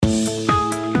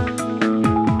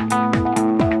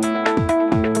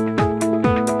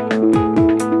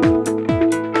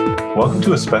Welcome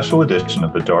to a special edition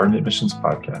of the Darden Admissions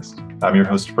podcast. I'm your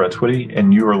host, Brett Twitty,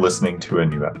 and you are listening to a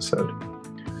new episode.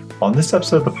 On this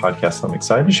episode of the podcast, I'm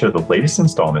excited to share the latest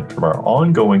installment from our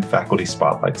ongoing Faculty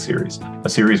Spotlight series, a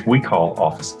series we call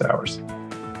Office Hours.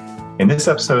 In this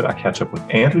episode, I catch up with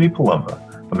Anthony Palomba,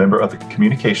 a member of the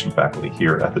communication faculty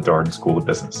here at the Darden School of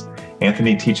Business.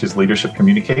 Anthony teaches leadership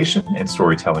communication and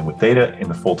storytelling with data in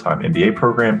the full-time MBA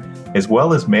program, as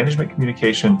well as management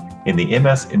communication in the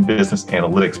MS in Business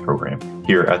Analytics program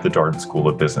here at the Darden School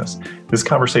of Business. This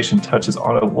conversation touches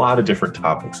on a lot of different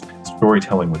topics: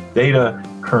 storytelling with data,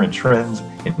 current trends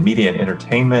in media and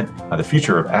entertainment, the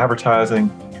future of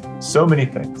advertising, so many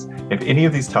things. If any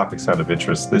of these topics sound of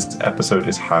interest, this episode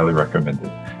is highly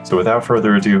recommended. So without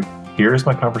further ado, here is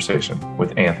my conversation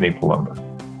with Anthony Palomba.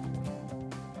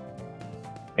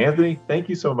 Anthony, thank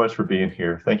you so much for being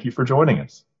here. Thank you for joining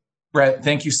us. Brett,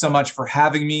 thank you so much for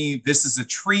having me. This is a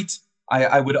treat.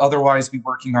 I would otherwise be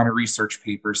working on a research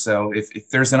paper. So if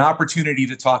there's an opportunity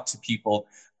to talk to people,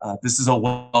 this is a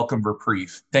welcome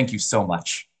reprieve. Thank you so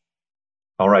much.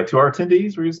 All right, to our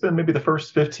attendees, we're going to spend maybe the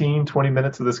first 15, 20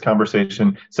 minutes of this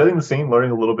conversation setting the scene,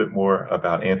 learning a little bit more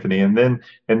about Anthony. And then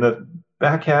in the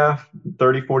back half,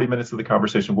 30, 40 minutes of the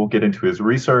conversation, we'll get into his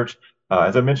research.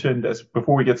 As I mentioned,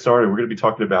 before we get started, we're going to be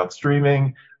talking about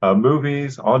streaming,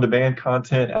 movies, on-demand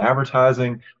content,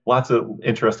 advertising, lots of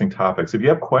interesting topics. If you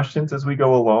have questions as we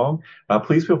go along,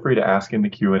 please feel free to ask in the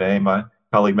Q&A. My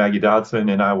colleague Maggie Dodson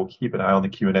and I will keep an eye on the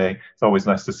Q&A. It's always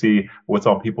nice to see what's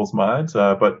on people's minds.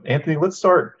 But Anthony, let's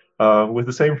start with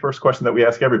the same first question that we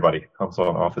ask everybody who comes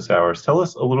on Office Hours. Tell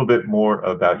us a little bit more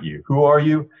about you. Who are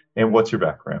you and what's your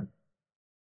background?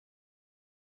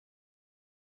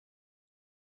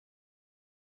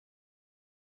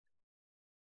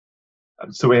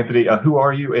 So Anthony, who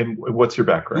are you and what's your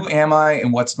background? Who am I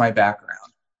and what's my background?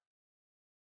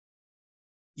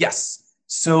 Yes.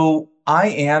 So I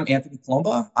am Anthony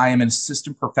Palomba. I am an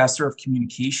assistant professor of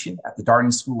communication at the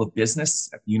Darden School of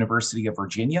Business at the University of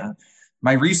Virginia.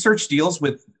 My research deals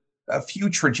with a few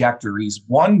trajectories,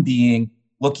 one being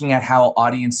looking at how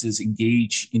audiences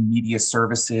engage in media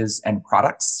services and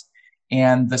products.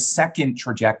 And the second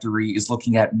trajectory is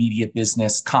looking at media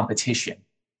business competition,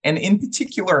 and in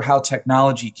particular, how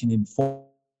technology can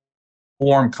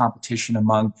inform competition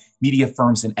among media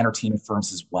firms and entertainment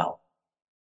firms as well.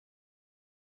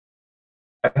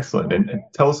 Excellent. And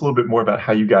tell us a little bit more about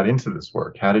how you got into this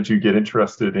work. How did you get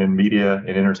interested in media and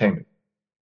entertainment?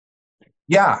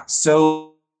 Yeah,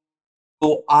 so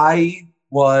I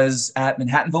was at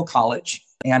Manhattanville College,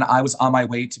 and I was on my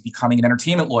way to becoming an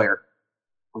entertainment lawyer,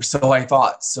 or so I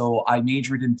thought. So I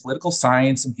majored in political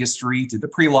science and history, did the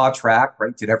pre-law track,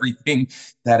 right? Did everything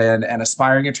that an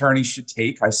aspiring attorney should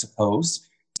take, I suppose.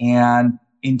 And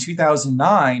in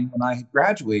 2009, when I had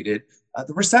graduated,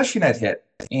 the recession had hit.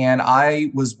 And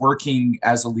I was working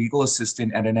as a legal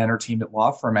assistant at an entertainment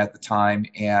law firm at the time.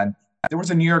 And there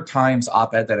was a New York Times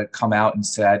op-ed that had come out and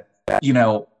said,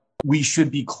 we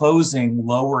should be closing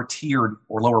lower tiered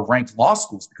or lower ranked law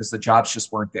schools because the jobs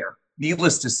just weren't there.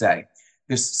 Needless to say,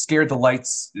 this scared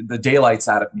the daylights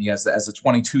out of me as a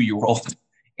 22-year-old.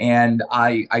 And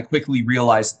I quickly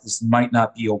realized that this might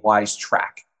not be a wise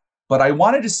track. But I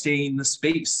wanted to stay in the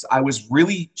space. I was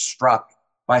really struck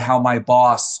by how my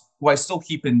boss, who I still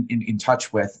keep in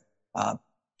touch with,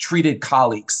 treated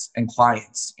colleagues and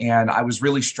clients. And I was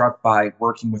really struck by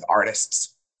working with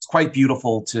artists. It's quite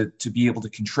beautiful to be able to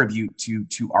contribute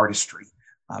to artistry.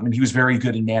 And he was very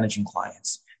good in managing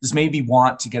clients. This made me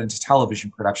want to get into television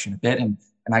production a bit. And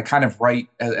I kind of write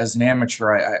as an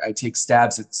amateur. I take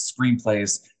stabs at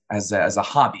screenplays as a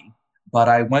hobby. But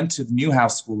I went to the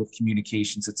Newhouse School of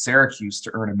Communications at Syracuse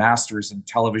to earn a master's in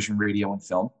television, radio, and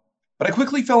film. But I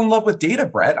quickly fell in love with data,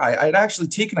 Brett. I'd actually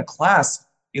taken a class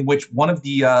in which one of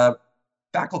the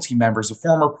faculty members, a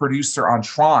former producer on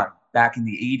Tron back in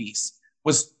the 80s,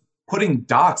 was putting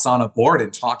dots on a board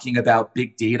and talking about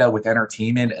big data with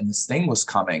entertainment, and this thing was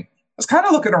coming. I was kind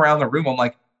of looking around the room. I'm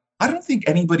like, I don't think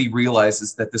anybody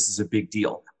realizes that this is a big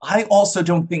deal. I also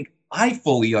don't think I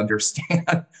fully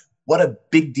understand what a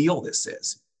big deal this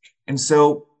is. And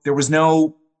so there was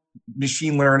no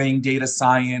machine learning, data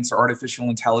science, or artificial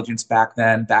intelligence back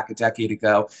then, back a decade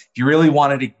ago. If you really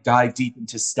wanted to dive deep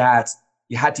into stats,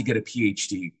 you had to get a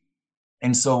PhD.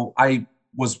 And so I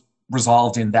was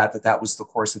resolved in that was the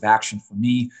course of action for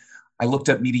me. I looked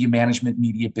at media management,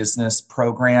 media business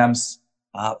programs.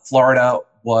 Florida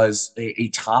was a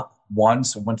top one,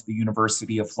 so I went to the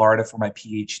University of Florida for my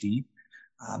PhD.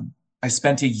 I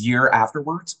spent a year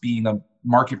afterwards being a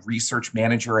market research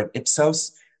manager at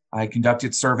Ipsos. I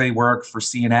conducted survey work for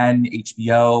CNN,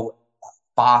 HBO,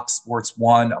 Fox, Sports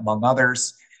One, among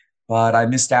others. but I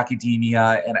missed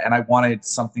academia and I wanted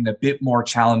something a bit more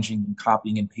challenging than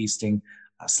copying and pasting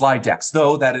slide decks,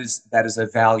 though that is a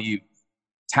value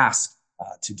task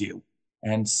to do.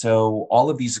 And so all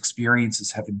of these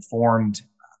experiences have informed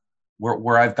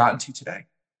where I've gotten to today.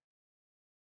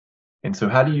 And so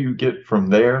how do you get from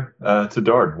there to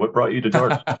Darden? What brought you to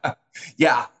Darden?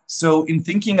 Yeah. So in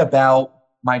thinking about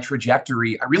my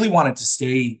trajectory, I really wanted to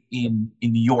stay in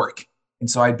New York. And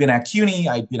so I'd been at CUNY,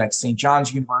 I'd been at St.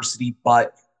 John's University,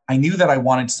 but I knew that I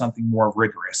wanted something more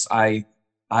rigorous. I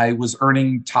was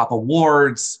earning top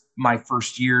awards my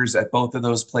first years at both of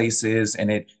those places,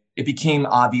 and it became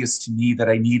obvious to me that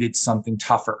I needed something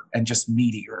tougher and just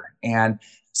meatier and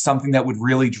something that would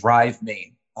really drive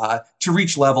me to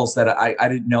reach levels that I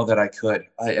didn't know that I could.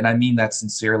 And I mean that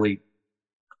sincerely.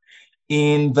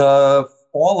 In the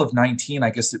fall of 19, I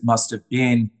guess it must have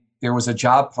been, there was a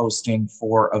job posting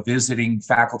for a visiting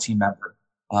faculty member,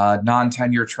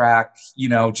 non-tenure track,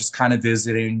 just kind of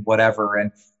visiting, whatever.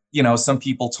 And, some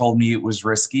people told me it was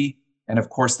risky. And of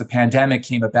course, the pandemic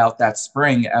came about that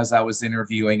spring as I was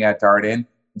interviewing at Darden.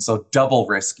 And so double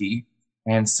risky.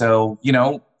 And so,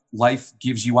 life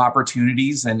gives you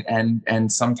opportunities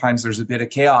and sometimes there's a bit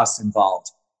of chaos involved.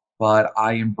 But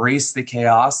I embraced the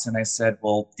chaos and I said,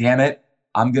 well, damn it,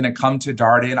 I'm going to come to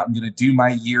Darden. I'm going to do my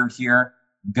year here.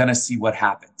 I'm going to see what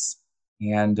happens.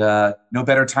 And no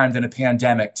better time than a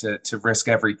pandemic to risk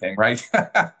everything, right?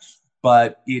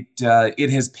 But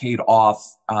it has paid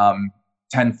off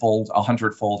tenfold,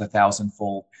 100-fold,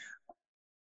 1,000-fold.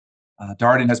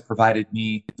 Darden has provided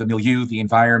me the milieu, the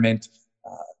environment,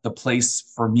 the place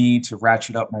for me to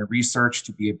ratchet up my research,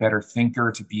 to be a better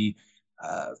thinker, to be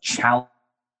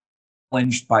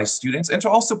challenged by students, and to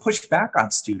also push back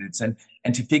on students and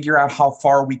to figure out how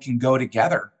far we can go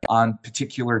together on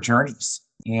particular journeys.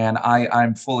 And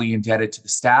I'm fully indebted to the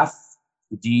staff,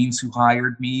 the deans who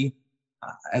hired me,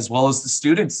 as well as the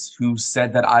students who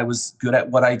said that I was good at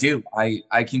what I do.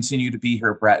 I continue to be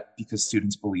here, Brett, because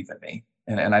students believe in me,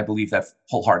 and I believe that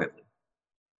wholeheartedly.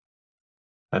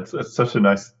 That's such a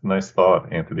nice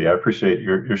thought, Anthony. I appreciate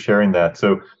your sharing that.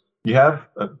 So you have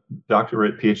a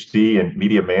doctorate, PhD in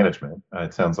media management,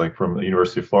 it sounds like, from the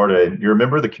University of Florida, and you're a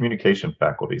member of the communication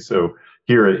faculty. So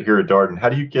here at Darden, how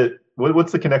do you get,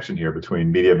 what's the connection here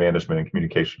between media management and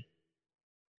communication?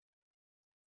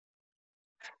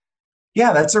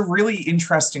 Yeah, that's a really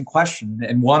interesting question,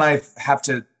 and one I have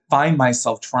to find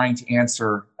myself trying to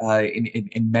answer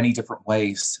in many different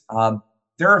ways.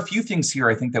 There are a few things here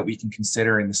I think that we can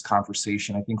consider in this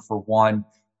conversation. I think, for one,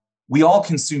 we all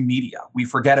consume media. We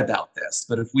forget about this.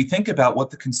 But if we think about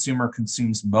what the consumer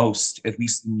consumes most, at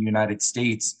least in the United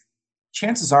States,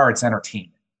 chances are it's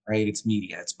entertainment, right? It's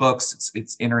media, it's books,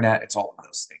 it's internet, it's all of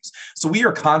those things. So we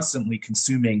are constantly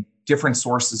consuming different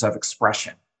sources of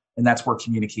expression. And that's where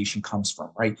communication comes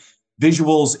from, right?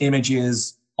 Visuals,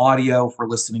 images, audio for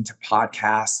listening to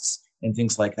podcasts and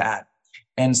things like that.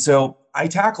 And so I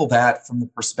tackle that from the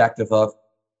perspective of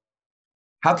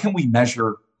how can we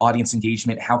measure audience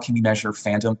engagement? How can we measure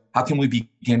fandom? How can we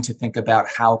begin to think about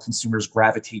how consumers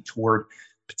gravitate toward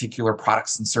particular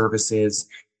products and services?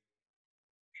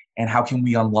 And how can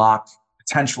we unlock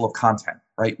potential of content,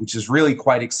 right? Which is really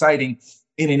quite exciting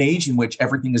in an age in which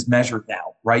everything is measured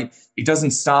now, right? It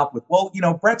doesn't stop with, well,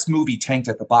 Brett's movie tanked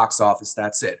at the box office,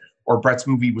 that's it. Or Brett's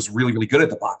movie was really, really good at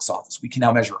the box office. We can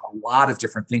now measure a lot of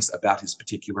different things about his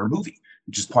particular movie,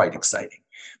 which is quite exciting.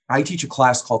 I teach a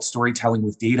class called Storytelling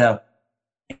with Data.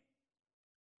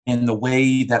 And the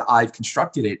way that I've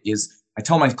constructed it is I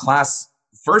tell my class,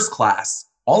 first class,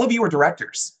 all of you are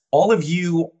directors. All of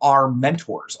you are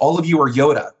mentors. All of you are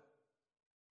Yoda.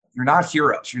 You're not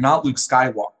heroes. You're not Luke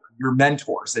Skywalker. You're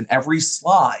mentors. And every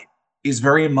slide is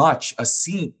very much a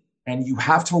scene. And you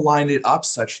have to line it up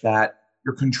such that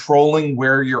you're controlling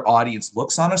where your audience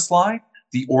looks on a slide,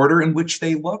 the order in which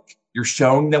they look. You're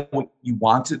showing them what you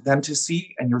wanted them to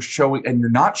see, and you're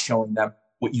not showing them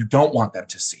what you don't want them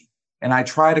to see. And I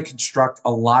try to construct a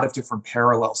lot of different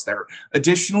parallels there.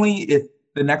 Additionally, if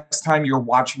the next time you're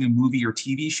watching a movie or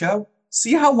TV show,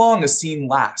 see how long a scene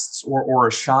lasts or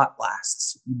a shot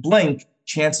lasts. If you blink,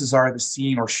 chances are the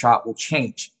scene or shot will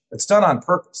change. It's done on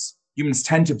purpose. Humans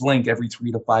tend to blink every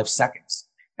 3 to 5 seconds.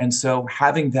 And so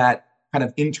having that kind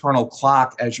of internal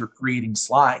clock as you're creating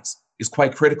slides is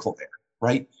quite critical there,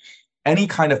 right? Any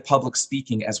kind of public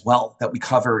speaking as well that we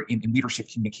cover in leadership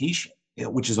communication,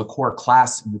 which is a core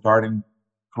class in the Darden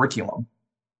curriculum,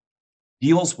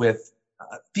 deals with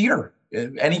theater.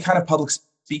 Any kind of public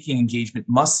speaking engagement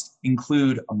must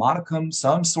include a modicum,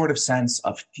 some sort of sense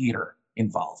of theater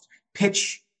involved.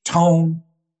 Pitch, tone,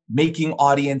 making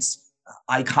audience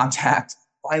eye contact,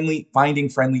 finally finding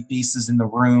friendly faces in the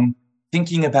room,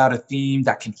 thinking about a theme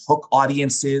that can hook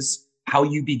audiences, how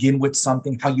you begin with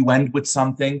something, how you end with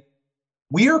something.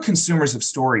 We are consumers of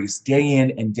stories day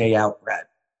in and day out, Brett.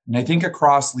 And I think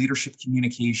across leadership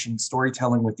communication,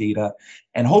 storytelling with data,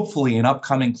 and hopefully an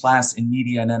upcoming class in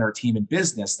media and entertainment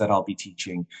business that I'll be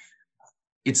teaching,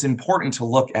 it's important to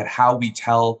look at how we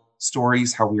tell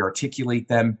stories, how we articulate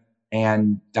them,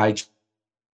 and digest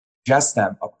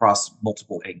them across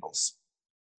multiple angles.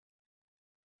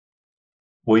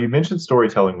 Well, you mentioned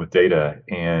storytelling with data,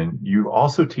 and you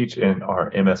also teach in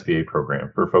our MSBA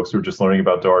program. For folks who are just learning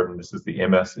about Darden, this is the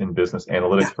MS in Business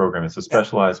Analytics program. It's a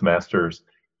specialized master's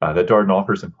that Darden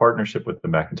offers in partnership with the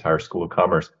McIntire School of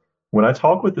Commerce. When I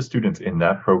talk with the students in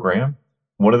that program,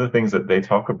 one of the things that they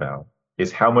talk about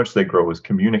is how much they grow as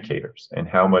communicators and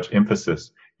how much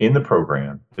emphasis in the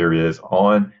program there is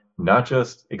on not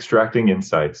just extracting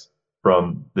insights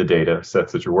from the data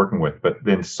sets that you're working with, but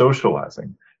then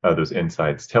socializing those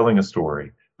insights, telling a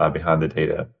story behind the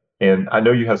data. And I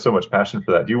know you have so much passion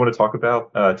for that. Do you want to talk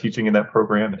about teaching in that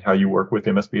program and how you work with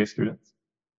MSBA students?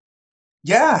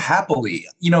 Yeah, happily.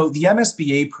 The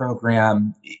MSBA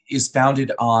program is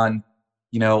founded on,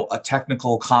 a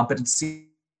technical competency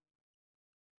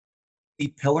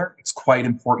pillar. It's quite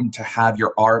important to have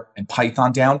your R and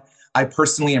Python down. I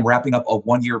personally am wrapping up a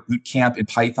 1-year boot camp in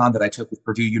Python that I took with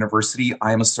Purdue University.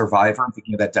 I am a survivor. I'm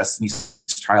thinking of that Destiny's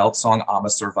Child song, I'm a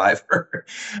survivor.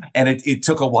 And it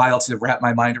took a while to wrap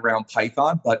my mind around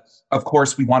Python. But of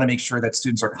course, we want to make sure that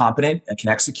students are competent and can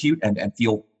execute and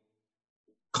feel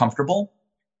comfortable.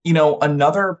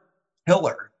 Another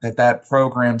pillar that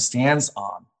program stands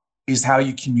on is how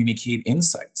you communicate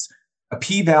insights. A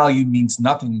p-value means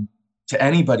nothing to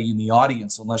anybody in the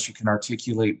audience unless you can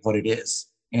articulate what it is.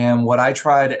 And what I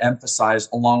try to emphasize,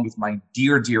 along with my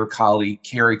dear, dear colleague,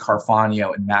 Carrie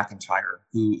Carfagno in McIntire,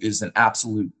 who is an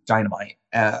absolute dynamite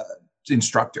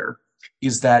instructor,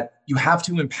 is that you have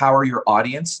to empower your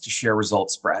audience to share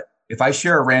results, Brett. If I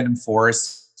share a random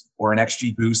forest or an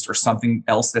XG boost or something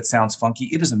else that sounds funky,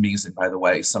 it is amazing, by the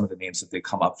way, some of the names that they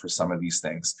come up for some of these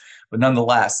things. But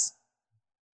nonetheless,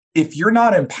 if you're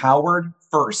not empowered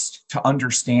first to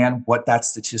understand what that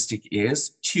statistic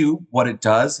is, two, what it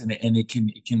does, and it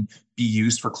can be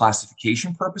used for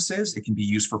classification purposes, it can be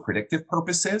used for predictive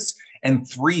purposes, and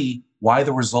three, why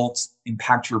the results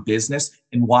impact your business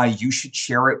and why you should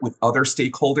share it with other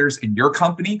stakeholders in your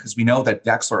company, because we know that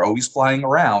decks are always flying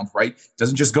around, right? It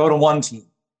doesn't just go to one team.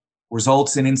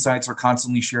 Results and insights are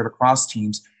constantly shared across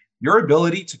teams. Your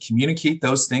ability to communicate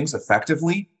those things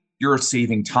effectively, you're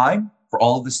saving time for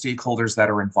all of the stakeholders that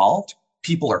are involved.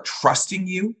 People are trusting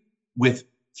you with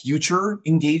future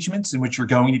engagements in which you're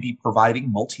going to be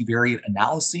providing multivariate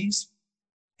analyses.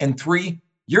 And three,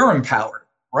 you're empowered,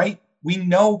 right? We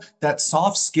know that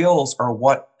soft skills are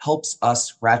what helps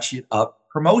us ratchet up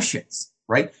promotions,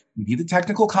 right? We need the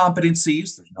technical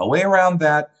competencies. There's no way around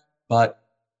that. But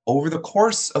over the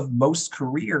course of most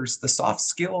careers, the soft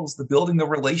skills, the building the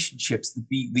relationships,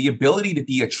 the ability to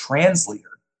be a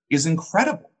translator is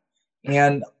incredible.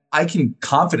 And I can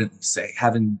confidently say,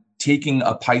 having taken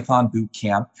a Python boot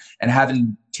camp and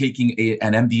having taken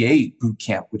an MBA boot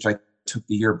camp, which I took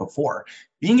the year before,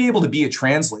 being able to be a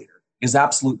translator is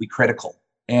absolutely critical.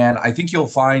 And I think you'll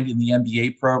find in the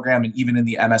MBA program and even in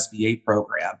the MSBA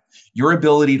program, your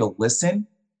ability to listen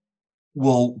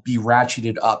will be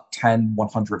ratcheted up 10,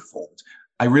 100-fold.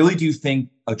 I really do think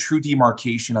a true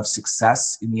demarcation of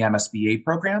success in the MSBA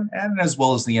program and as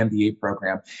well as the MBA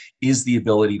program is the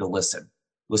ability to listen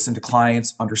to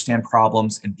clients, understand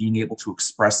problems, and being able to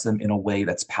express them in a way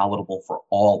that's palatable for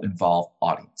all involved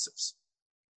audiences.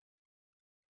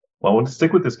 Well, I want to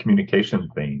stick with this communication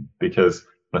theme because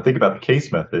when I think about the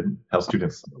case method, how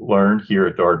students learn here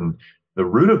at Darden, the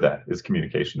root of that is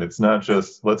communication. It's not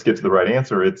just let's get to the right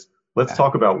answer. It's let's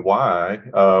talk about why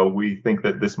we think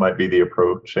that this might be the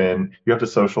approach. And you have to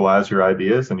socialize your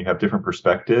ideas and you have different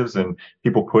perspectives and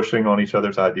people pushing on each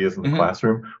other's ideas in the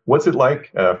classroom. What's it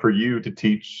like for you to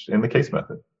teach in the case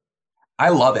method? I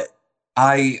love it.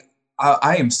 I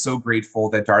am so grateful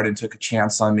that Darden took a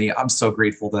chance on me. I'm so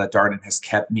grateful that Darden has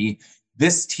kept me.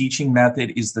 This teaching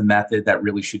method is the method that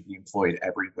really should be employed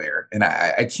everywhere. And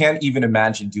I can't even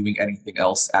imagine doing anything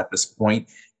else at this point.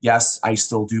 Yes, I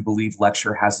still do believe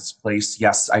lecture has its place.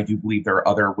 Yes, I do believe there are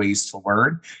other ways to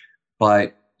learn.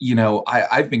 But,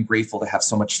 I've been grateful to have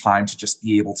so much time to just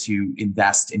be able to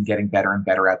invest in getting better and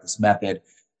better at this method.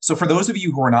 So for those of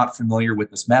you who are not familiar with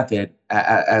this method,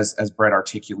 as Brett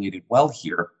articulated well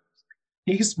here,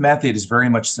 case method is very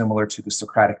much similar to the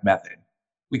Socratic method.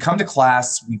 We come to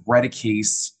class, we've read a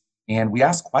case, and we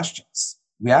ask questions.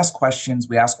 We ask questions,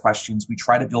 we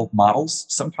try to build models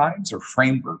sometimes, or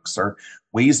frameworks, or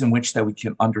ways in which that we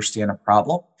can understand a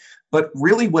problem. But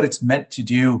really what it's meant to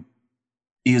do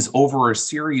is, over a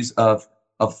series of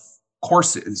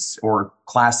courses or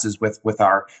classes with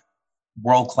our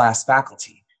world-class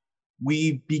faculty,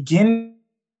 we begin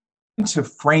to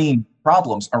frame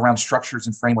problems around structures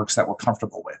and frameworks that we're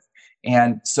comfortable with.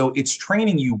 And so it's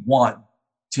training you, one,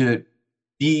 to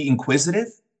be inquisitive,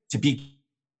 to be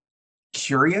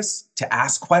curious, to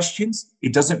ask questions.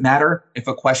 It doesn't matter if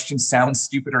a question sounds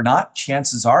stupid or not.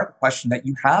 Chances are the question that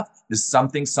you have is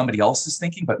something somebody else is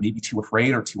thinking, but maybe too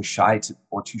afraid or too shy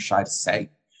to say.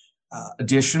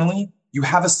 Additionally, you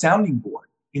have a sounding board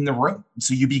in the room.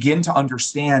 So you begin to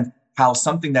understand how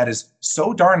something that is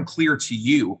so darn clear to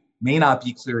you may not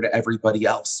be clear to everybody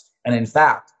else. And in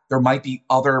fact, there might be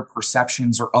other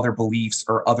perceptions or other beliefs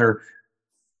or other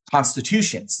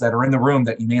constitutions that are in the room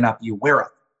that you may not be aware of.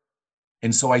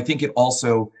 And so I think it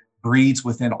also breeds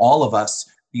within all of us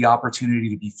the opportunity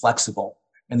to be flexible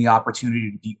and the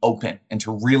opportunity to be open and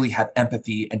to really have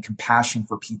empathy and compassion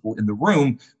for people in the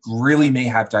room who really may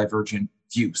have divergent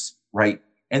views, right?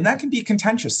 And that can be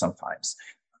contentious sometimes.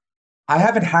 I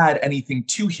haven't had anything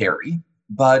too hairy,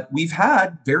 but we've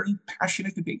had very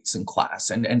passionate debates in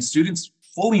class, and students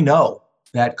fully know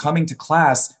that coming to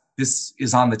class, this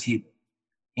is on the table.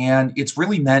 And it's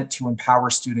really meant to empower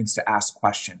students to ask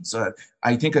questions.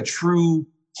 I think a true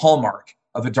hallmark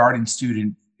of a Darden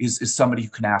student is somebody who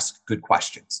can ask good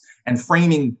questions, and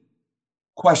framing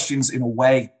questions in a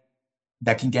way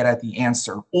that can get at the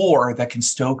answer, or that can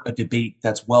stoke a debate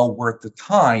that's well worth the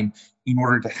time in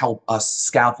order to help us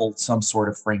scaffold some sort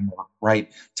of framework,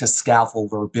 right? To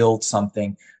scaffold or build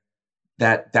something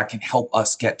that can help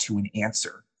us get to an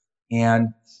answer. And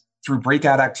through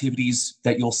breakout activities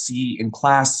that you'll see in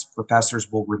class,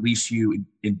 professors will release you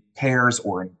in pairs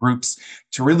or in groups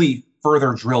to really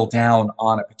further drill down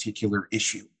on a particular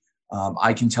issue.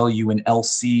 I can tell you in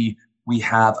LC, we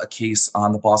have a case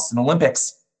on the Boston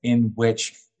Olympics in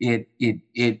which it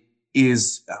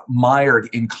is mired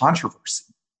in controversy.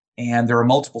 And there are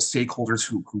multiple stakeholders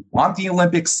who want the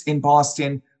Olympics in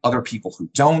Boston, other people who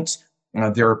don't.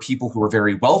 There are people who are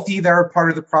very wealthy that are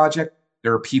part of the project.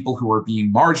 There are people who are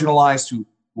being marginalized, who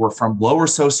are from lower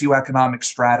socioeconomic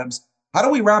stratums. How do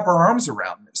we wrap our arms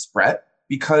around this, Brett?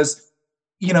 Because,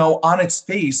 on its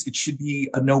face, it should be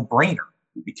a no-brainer.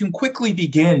 We can quickly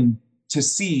begin to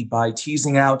see, by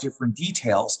teasing out different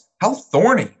details, how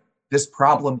thorny this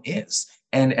problem is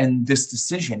and this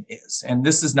decision is. And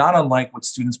this is not unlike what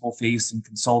students will face in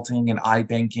consulting and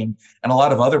iBanking and a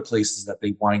lot of other places that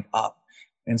they wind up.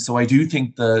 And so I do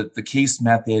think the case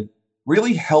method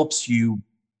really helps you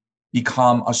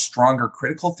become a stronger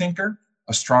critical thinker,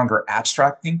 a stronger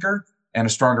abstract thinker, and a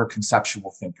stronger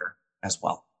conceptual thinker as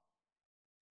well.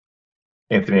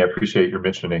 Anthony, I appreciate your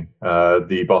mentioning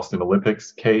the Boston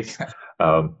Olympics case.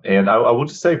 And I will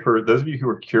just say, for those of you who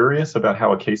are curious about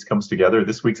how a case comes together,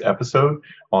 this week's episode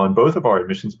on both of our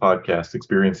admissions podcasts,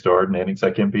 Experience Darden and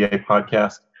Exec MBA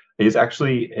podcast, is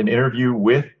actually an interview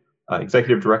with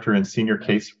Executive Director and Senior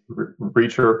Case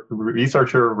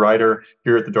Researcher Writer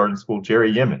here at the Darden School, Jerry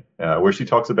Yemen, where she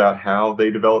talks about how they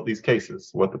develop these cases,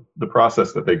 what the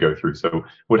process that they go through. So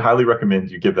would highly recommend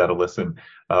you give that a listen.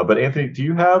 But Anthony, do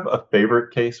you have a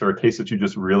favorite case or a case that you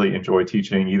just really enjoy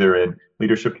teaching, either in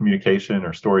leadership communication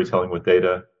or storytelling with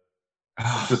data?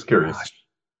 Just curious. Gosh.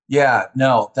 Yeah,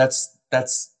 no, that's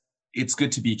it's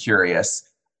good to be curious.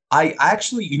 I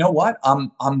actually, you know what?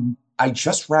 I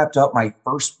just wrapped up my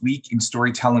first week in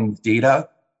storytelling with data.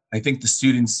 I think the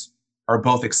students are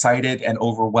both excited and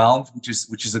overwhelmed, which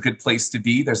is a good place to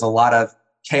be. There's a lot of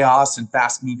chaos and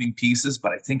fast moving pieces,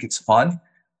 but I think it's fun.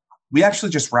 We actually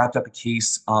just wrapped up a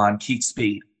case on Kate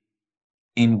Spade,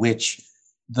 in which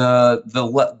the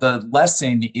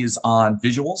lesson is on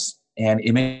visuals and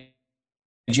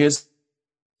images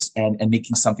and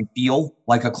making something feel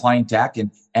like a client deck,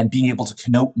 and being able to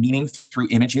connote meaning through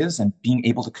images and being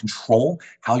able to control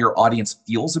how your audience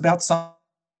feels about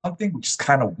something, which is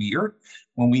kind of weird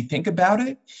when we think about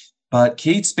it. But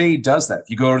Kate Spade does that. If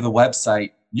you go to the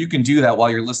website, you can do that while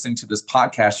you're listening to this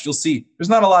podcast. You'll see there's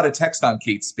not a lot of text on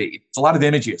Kate Spade. It's a lot of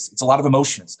images. It's a lot of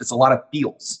emotions. It's a lot of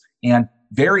feels, and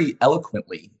very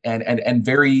eloquently and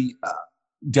very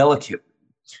delicately.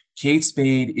 Kate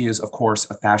Spade is, of course,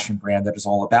 a fashion brand that is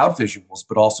all about visuals,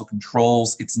 but also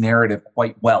controls its narrative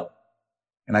quite well.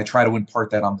 And I try to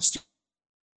impart that on the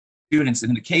students.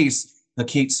 And in the case, the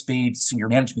Kate Spade senior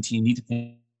management team need to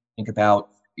think about,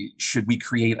 should we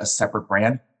create a separate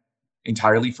brand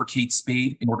entirely for Kate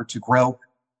Spade in order to grow?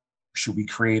 Should we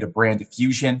create a brand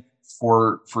diffusion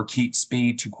for Kate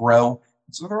Spade to grow?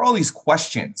 So there are all these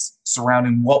questions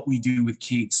surrounding what we do with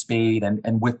Kate Spade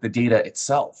and with the data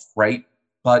itself, right?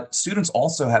 But students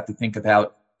also have to think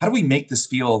about, how do we make this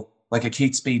feel like a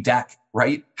Kate Spade deck,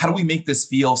 right? How do we make this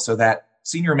feel so that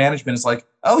senior management is like,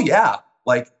 oh yeah,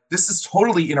 like this is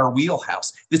totally in our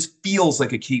wheelhouse. This feels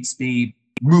like a Kate Spade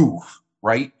move,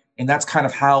 right? And that's kind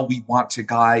of how we want to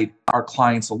guide our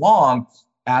clients along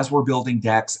as we're building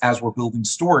decks, as we're building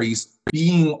stories,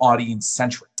 being audience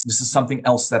centric. This is something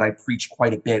else that I preach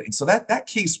quite a bit. And so that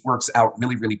case works out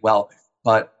really, really well.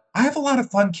 But I have a lot of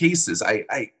fun cases.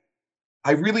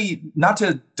 I really, not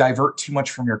to divert too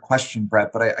much from your question,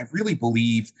 Brett, but I really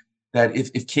believe that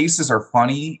if cases are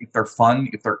funny, if they're fun,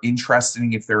 if they're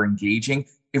interesting, if they're engaging,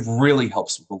 it really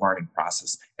helps with the learning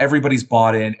process. Everybody's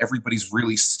bought in, everybody's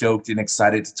really stoked and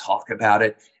excited to talk about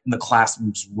it, and the class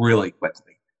moves really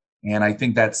quickly. And I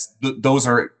think those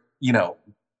are,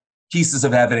 pieces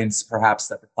of evidence perhaps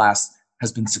that the class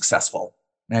has been successful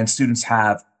and students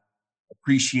have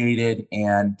appreciated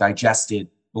and digested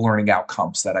the learning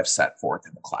outcomes that I've set forth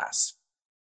in the class.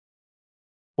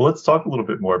 Well, let's talk a little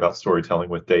bit more about storytelling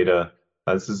with data.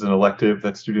 This is an elective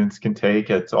that students can take.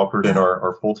 It's offered in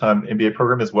our full-time MBA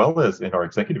program as well as in our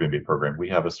executive MBA program. We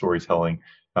have a storytelling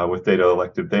with data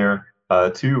elective there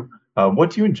too. What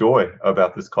do you enjoy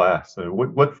about this class?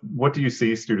 What do you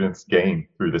see students gain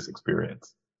through this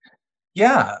experience?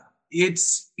 Yeah,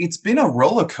 it's been a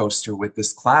roller coaster with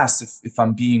this class. If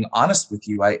I'm being honest with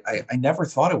you, I never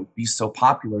thought it would be so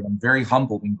popular, and I'm very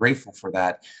humbled and grateful for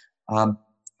that.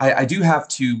 I do have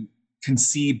to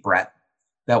concede, Brett,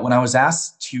 that when I was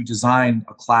asked to design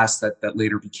a class that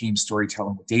later became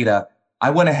storytelling with data,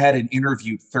 I went ahead and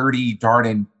interviewed 30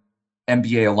 Darden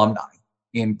MBA alumni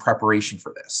in preparation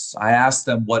for this. I asked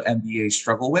them what MBAs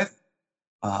struggle with.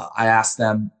 I asked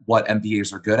them what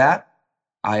MBAs are good at.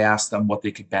 I asked them what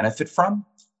they could benefit from.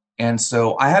 And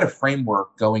so I had a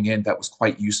framework going in that was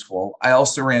quite useful. I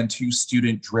also ran 2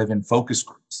 student-driven focus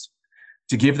groups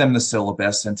to give them the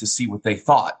syllabus and to see what they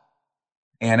thought.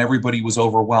 And everybody was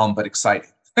overwhelmed but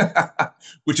excited,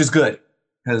 which is good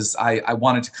because I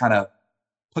wanted to kind of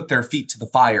put their feet to the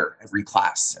fire every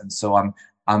class. And so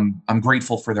I'm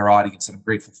grateful for their audience and I'm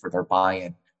grateful for their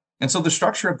buy-in. And so the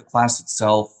structure of the class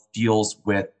itself deals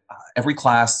with every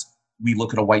class. We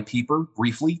look at a white paper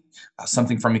briefly,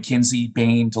 something from McKinsey,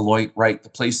 Bain, Deloitte, right?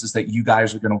 The places that you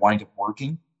guys are going to wind up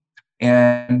working.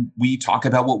 And we talk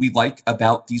about what we like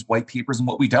about these white papers and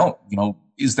what we don't.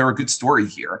 Is there a good story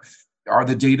here? Are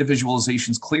the data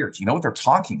visualizations clear? Do you know what they're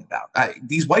talking about?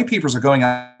 These white papers are going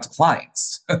out to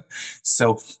clients.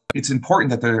 So it's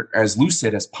important that they're as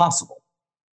lucid as possible.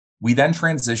 We then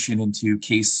transition into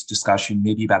case discussion,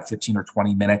 maybe about 15 or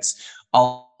 20 minutes.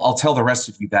 I'll tell the rest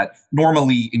of you that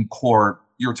normally in core,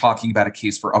 you're talking about a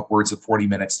case for upwards of 40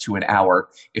 minutes to an hour,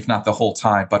 if not the whole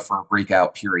time, but for a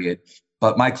breakout period.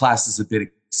 But my class is a bit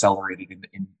accelerated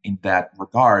in that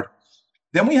regard.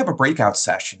 Then we have a breakout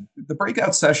session. The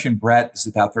breakout session, Brett, is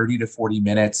about 30 to 40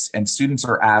 minutes, and students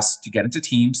are asked to get into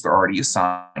teams. They're already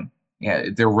assigned.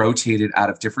 They're rotated out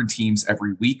of different teams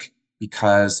every week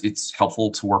because it's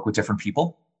helpful to work with different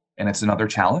people, and it's another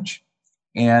challenge.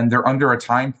 And they're under a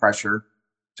time pressure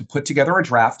to put together a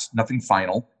draft, nothing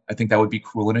final. I think that would be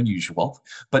cruel and unusual,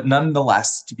 but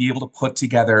nonetheless, to be able to put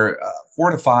together a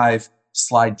 4 to 5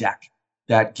 slide deck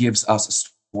that gives us a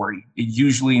story. It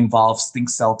usually involves think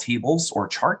cell tables or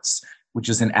charts, which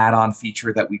is an add-on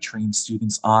feature that we train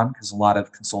students on because a lot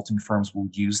of consulting firms will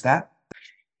use that.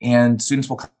 And students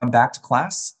will come back to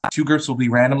class. 2 groups will be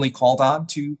randomly called on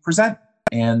to present.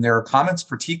 And there are comments,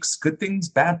 critiques, good things,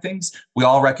 bad things. We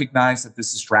all recognize that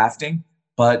this is drafting,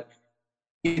 but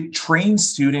it trains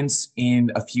students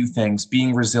in a few things: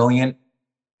 being resilient,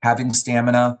 having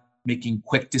stamina, making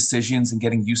quick decisions and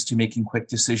getting used to making quick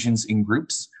decisions in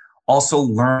groups. Also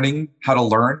learning how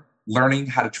to learning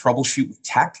how to troubleshoot with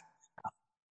tech.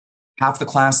 Half the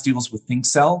class deals with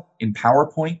ThinkCell in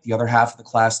PowerPoint. The other half of the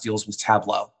class deals with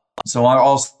Tableau. So I'm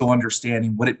also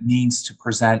understanding what it means to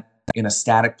present in a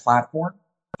static platform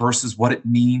versus what it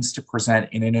means to present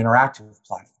in an interactive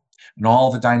platform and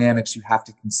all the dynamics you have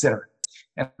to consider.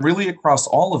 And really across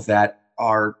all of that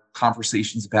are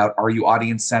conversations about, are you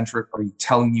audience centric? Are you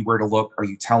telling me where to look? Are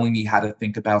you telling me how to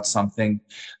think about something?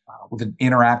 With an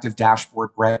interactive dashboard,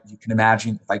 Brett, you can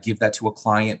imagine if I give that to a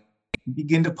client,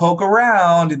 begin to poke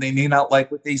around and they may not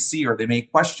like what they see or they may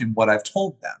question what I've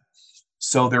told them.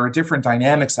 So there are different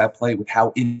dynamics at play with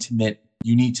how intimate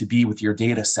you need to be with your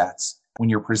data sets when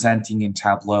you're presenting in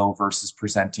Tableau versus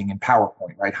presenting in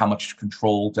PowerPoint, right? How much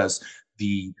control does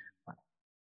the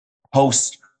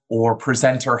host or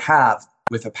presenter have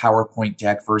with a PowerPoint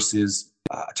deck versus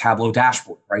a Tableau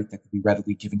dashboard, right? That could be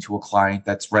readily given to a client,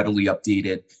 that's readily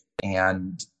updated.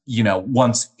 And,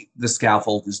 once the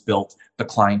scaffold is built, the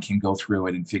client can go through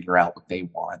it and figure out what they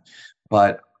want.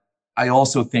 But I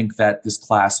also think that this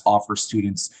class offers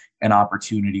students an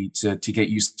opportunity to get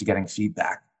used to getting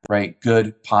feedback, right?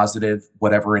 Good, positive,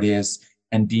 whatever it is,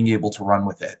 and being able to run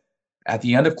with it. At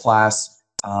the end of class,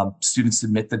 students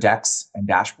submit the decks and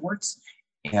dashboards.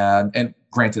 And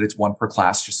granted, it's one per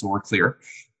class, just so we're clear.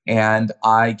 And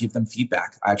I give them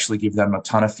feedback. I actually give them a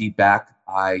ton of feedback.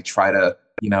 I try to,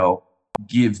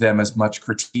 give them as much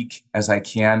critique as I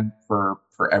can for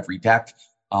every deck.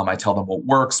 I tell them what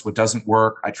works, what doesn't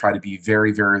work. I try to be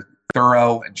very, very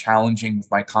thorough and challenging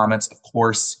with my comments, of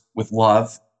course, with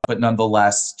love, but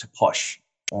nonetheless to push,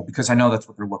 because I know that's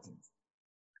what they're looking for.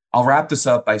 I'll wrap this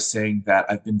up by saying that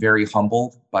I've been very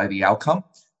humbled by the outcome.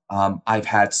 I've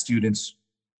had students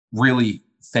really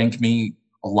thank me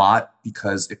a lot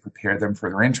because it prepared them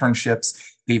for their internships.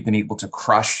 They've been able to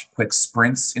crush quick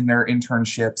sprints in their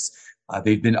internships.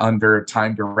 They've been under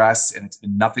time duress and it's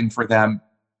been nothing for them.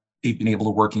 They've been able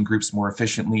to work in groups more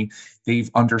efficiently. They've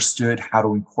understood how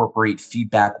to incorporate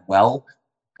feedback well.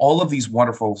 All of these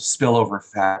wonderful spillover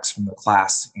effects from the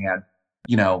class. And,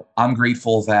 I'm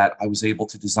grateful that I was able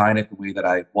to design it the way that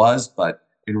I was, but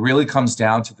it really comes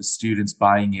down to the students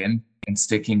buying in and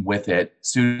sticking with it.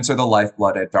 Students are the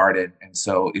lifeblood at Darden. And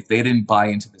so if they didn't buy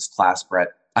into this class, Brett,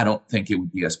 I don't think it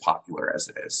would be as popular as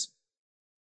it is.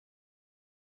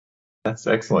 That's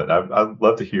excellent. I'd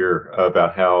love to hear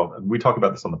about how we talk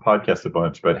about this on the podcast a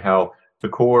bunch, but how the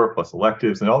core plus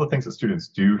electives and all the things that students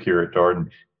do here at Darden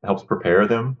helps prepare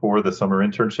them for the summer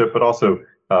internship, but also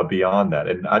beyond that.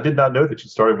 And I did not know that you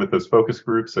started with those focus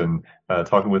groups and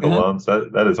talking with alums.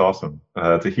 That is awesome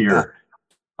to hear. Yeah.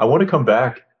 I want to come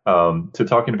back to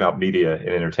talking about media and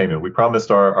entertainment. We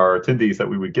promised our attendees that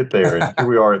we would get there, and here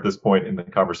we are at this point in the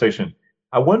conversation.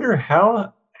 I wonder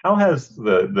how has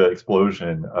the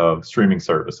explosion of streaming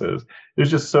services, there's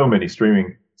just so many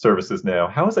streaming services now,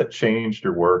 how has that changed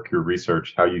your work, your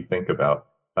research, how you think about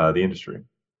the industry?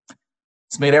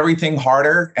 It's made everything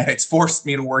harder and it's forced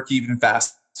me to work even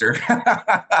faster.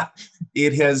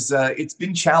 It's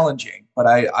been challenging, but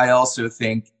I also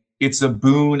think it's a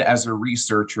boon as a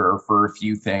researcher for a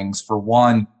few things. For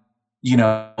one,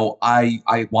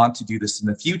 I want to do this in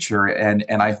the future, and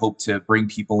I hope to bring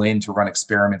people in to run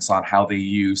experiments on how they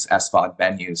use SVOD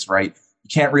venues, right? You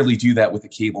can't really do that with a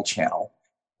cable channel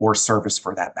or service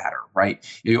for that matter, right?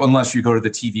 Unless you go to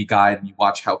the TV Guide and you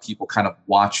watch how people kind of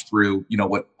watch through,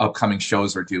 what upcoming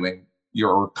shows are doing,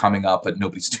 you're coming up, but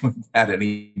nobody's doing that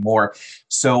anymore.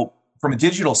 So from a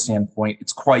digital standpoint,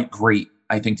 it's quite great,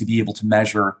 I think, to be able to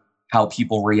measure how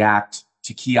people react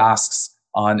to kiosks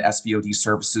on SVOD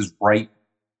services, right?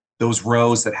 Those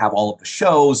rows that have all of the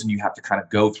shows and you have to kind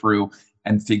of go through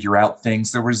and figure out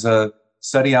things. There was a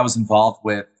study I was involved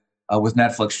with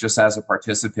Netflix just as a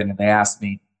participant, and they asked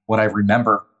me what I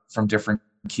remember from different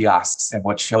kiosks and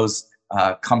what shows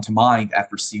come to mind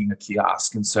after seeing a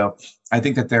kiosk. And so I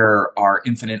think that there are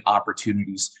infinite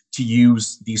opportunities to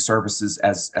use these services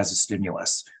as a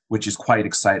stimulus, which is quite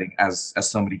exciting as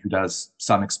somebody who does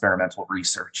some experimental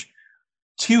research.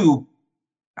 Two,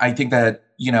 I think that,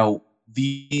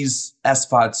 these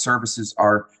SVOD services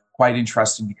are quite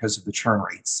interesting because of the churn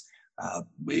rates.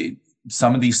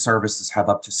 Some of these services have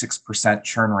up to 6%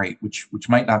 churn rate, which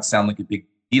might not sound like a big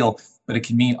deal, but it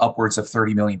can mean upwards of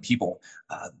 30 million people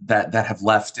that have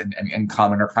left and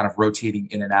come and are kind of rotating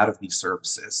in and out of these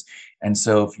services. And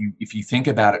so if you think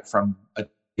about it from a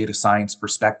data science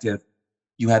perspective,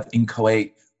 you have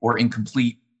inchoate or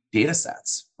incomplete data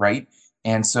sets, right?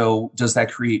 And so does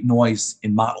that create noise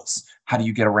in models? How do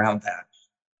you get around that?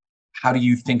 How do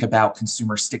you think about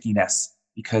consumer stickiness?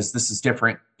 Because this is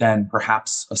different than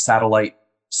perhaps a satellite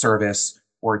service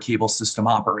or a cable system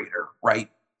operator, right?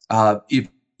 If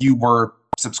you were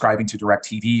subscribing to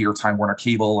DirecTV or Time Warner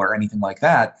Cable or anything like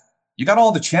that, you got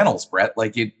all the channels, Brett.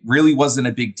 Like, it really wasn't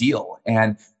a big deal.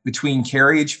 And between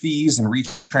carriage fees and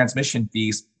retransmission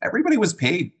fees, everybody was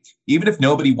paid. Even if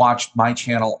nobody watched my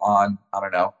channel on, I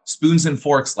don't know, Spoons and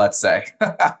Forks, let's say,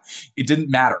 it didn't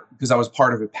matter because I was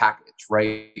part of a package,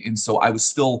 right? And so I was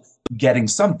still getting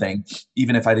something,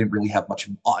 even if I didn't really have much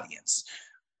of an audience.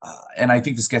 And I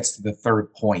think this gets to the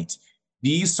third point.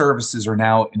 These services are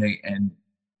now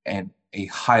in a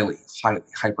highly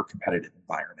hyper-competitive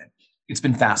environment. It's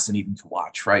been fascinating to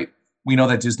watch, right? We know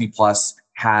that Disney Plus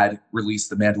had released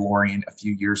The Mandalorian a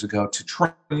few years ago to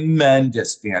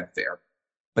tremendous fanfare,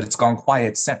 but it's gone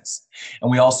quiet since. And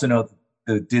we also know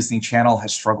the Disney Channel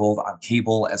has struggled on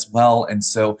cable as well. And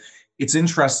so it's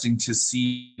interesting to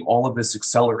see all of this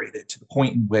accelerated to the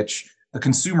point in which the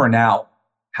consumer now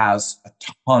has a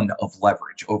ton of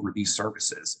leverage over these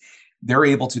services. They're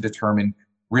able to determine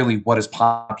really what is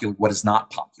popular, what is not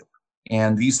popular.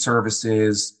 And these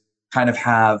services kind of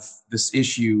have this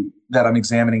issue that I'm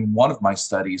examining in one of my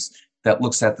studies that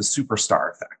looks at the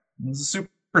superstar effect. And the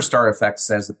superstar effect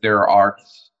says that there are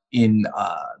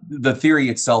the theory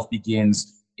itself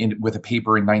begins with a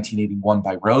paper in 1981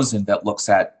 by Rosen that looks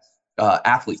at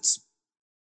athletes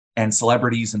and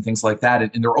celebrities and things like that.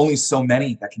 And there are only so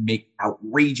many that can make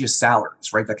outrageous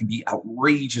salaries, right? That can be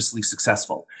outrageously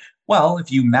successful. Well,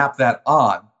 if you map that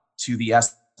on to the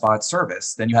SVOD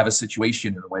service, then you have a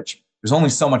situation in which there's only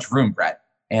so much room, Brett.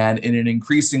 And in an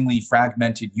increasingly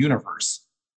fragmented universe,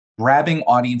 grabbing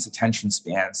audience attention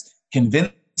spans,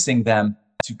 convincing them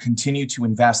to continue to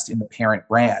invest in the parent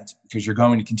brand because you're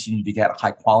going to continue to get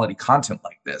high quality content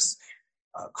like this,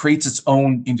 creates its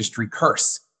own industry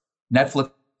curse. Netflix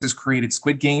has created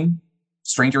Squid Game,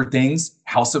 Stranger Things,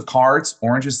 House of Cards,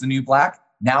 Orange is the New Black.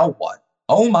 Now what?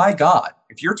 Oh my God.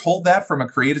 If you're told that from a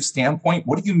creative standpoint,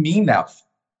 what do you mean now?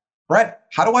 Brett,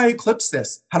 how do I eclipse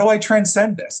this? How do I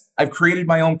transcend this? I've created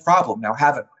my own problem now,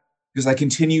 haven't I? Because I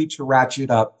continue to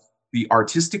ratchet up the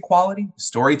artistic quality, the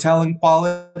storytelling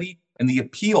quality, and the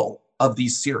appeal of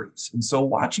these series. And so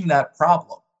watching that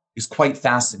problem is quite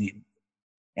fascinating.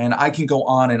 And I can go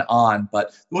on,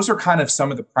 but those are kind of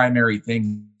some of the primary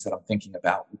things that I'm thinking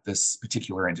about with this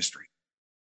particular industry.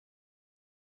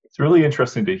 It's really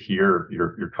interesting to hear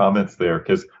your comments there,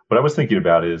 because what I was thinking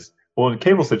about is, well, in a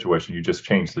cable situation, you just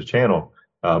change the channel.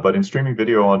 But in streaming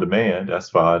video on demand,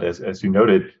 SVOD, as you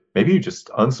noted, maybe you just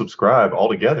unsubscribe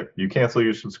altogether. You cancel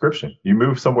your subscription. You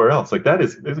move somewhere else. Like that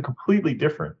is a completely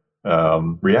different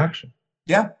reaction.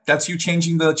 Yeah, that's you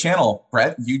changing the channel,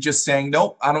 Brett. You just saying,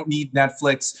 nope, I don't need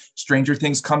Netflix. Stranger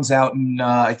Things comes out in,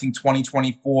 I think,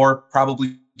 2024,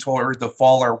 probably toward the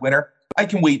fall or winter. I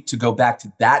can wait to go back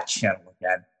to that channel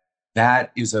again.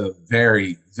 That is a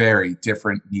very, very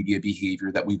different media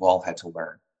behavior that we've all had to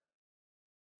learn.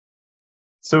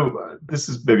 So this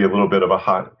is maybe a little bit of a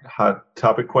hot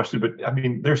topic question, but I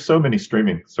mean, there's so many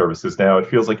streaming services now. It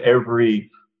feels like every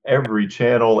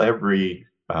channel, every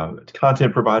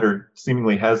content provider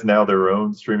seemingly has now their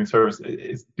own streaming service.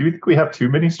 Do you think we have too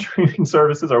many streaming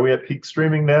services? Are we at peak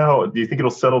streaming now? Do you think it'll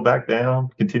settle back down,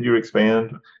 continue to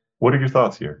expand? What are your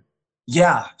thoughts here?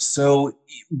 Yeah. So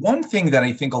one thing that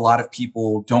I think a lot of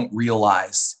people don't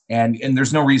realize, and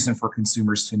there's no reason for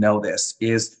consumers to know this,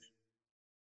 is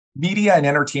media and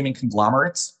entertainment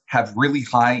conglomerates have really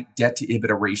high debt to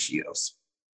EBITDA ratios.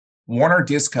 Warner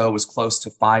Disco is close to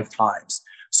 5 times.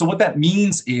 So what that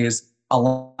means is a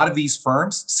lot of these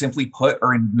firms, simply put,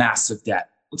 are in massive debt.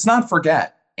 Let's not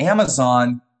forget,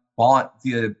 Amazon bought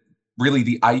the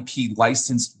IP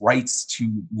licensed rights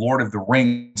to Lord of the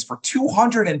Rings for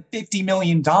 $250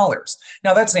 million.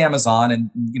 Now that's Amazon,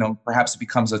 and perhaps it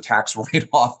becomes a tax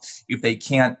write-off if they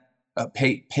can't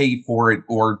pay for it,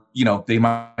 or they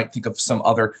might think of some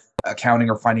other accounting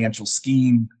or financial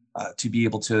scheme to be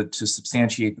able to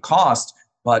substantiate the cost.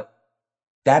 But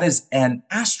that is an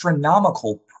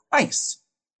astronomical price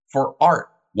for art.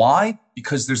 Why?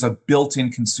 Because there's a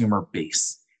built-in consumer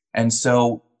base. And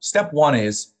so step one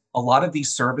is a lot of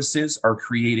these services are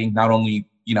creating not only,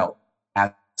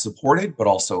 ad supported, but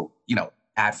also,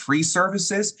 ad free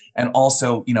services, and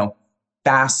also,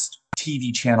 fast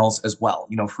TV channels as well,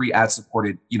 free ad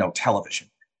supported, television.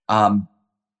 And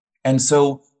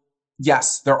so,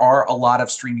 yes, there are a lot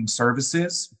of streaming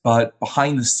services, but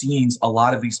behind the scenes, a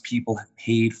lot of these people have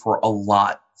paid for a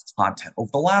lot of content. Over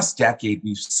the last decade,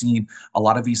 we've seen a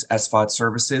lot of these SVOD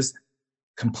services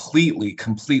completely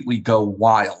go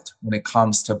wild when it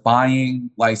comes to buying,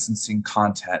 licensing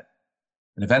content.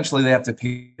 And eventually they have to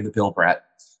pay the bill, Brett.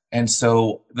 And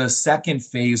so the second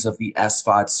phase of the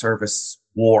SVOD service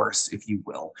wars, if you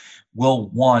will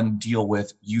one, deal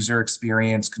with user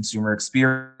experience, consumer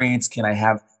experience. Can I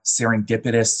have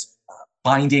serendipitous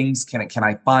findings? Can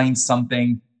I find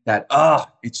something that,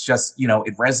 it's just,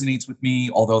 it resonates with me,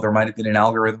 although there might have been an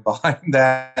algorithm behind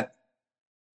that.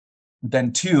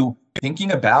 Then two,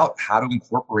 thinking about how to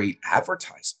incorporate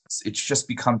advertisements. It's just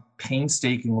become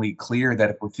painstakingly clear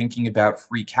that if we're thinking about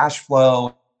free cash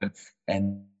flow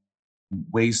and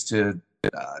ways to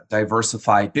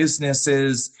diversify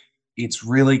businesses, it's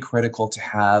really critical to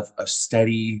have a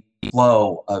steady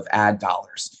flow of ad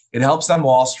dollars. It helps on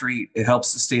Wall Street. It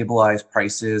helps to stabilize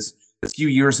prices. A few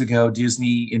years ago,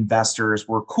 Disney investors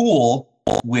were cool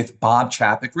with Bob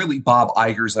Chapek, really Bob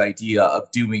Iger's idea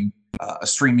of doing a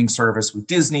streaming service with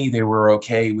Disney. They were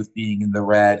okay with being in the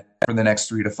red for the next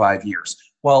 3 to 5 years.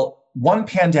 Well, one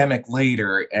pandemic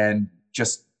later, and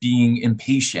just being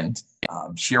impatient,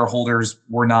 Shareholders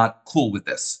were not cool with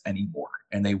this anymore,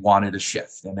 and they wanted a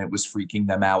shift, and it was freaking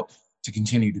them out to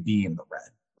continue to be in the red.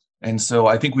 And so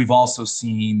I think we've also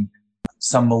seen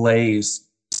some malaise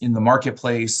in the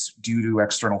marketplace due to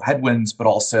external headwinds, but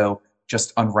also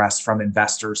just unrest from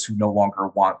investors who no longer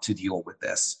want to deal with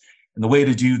this. And the way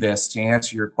to do this, to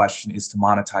answer your question, is to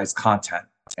monetize content.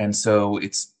 And so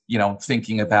it's,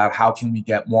 thinking about how can we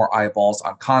get more eyeballs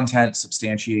on content,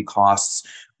 substantiate costs.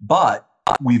 But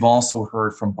we've also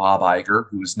heard from Bob Iger,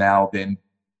 who's now been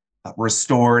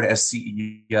restored as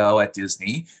CEO at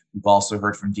Disney. We've also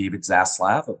heard from David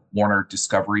Zaslav of Warner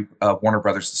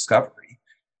Brothers Discovery.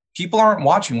 People aren't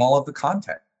watching all of the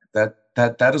content.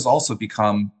 That has also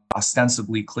become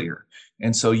ostensibly clear.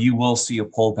 And so you will see a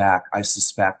pullback, I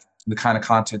suspect, in the kind of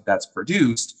content that's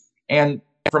produced. And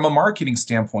from a marketing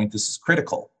standpoint, this is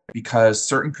critical because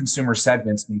certain consumer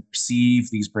segments may perceive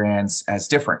these brands as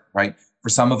different, right? For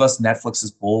some of us, Netflix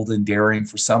is bold and daring.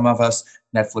 For some of us,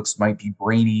 Netflix might be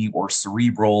brainy or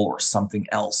cerebral or something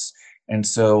else. And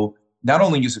so not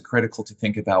only is it critical to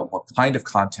think about what kind of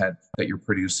content that you're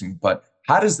producing, but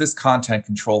how does this content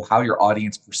control how your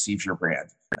audience perceives your brand?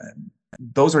 And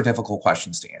those are difficult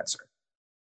questions to answer.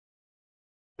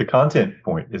 The content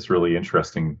point is really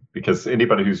interesting because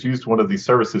anybody who's used one of these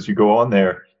services, you go on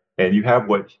there and you have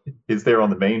what is there on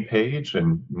the main page.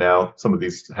 And now some of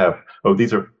these have,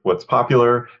 these are what's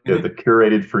popular, they're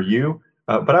curated for you.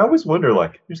 But I always wonder,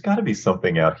 there's got to be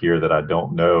something out here that I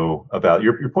don't know about.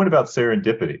 Your point about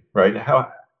serendipity, right?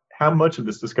 How much of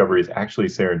this discovery is actually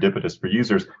serendipitous for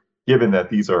users, given that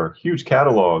these are huge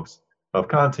catalogs of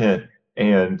content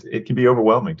and it can be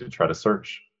overwhelming to try to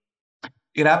search?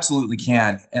 It absolutely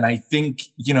can. And I think,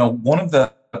 one of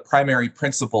the primary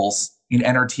principles in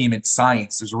entertainment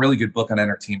science, there's a really good book on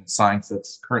entertainment science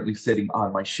that's currently sitting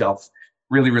on my shelf.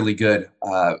 Really, really good.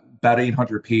 About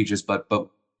 800 pages, but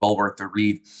well worth the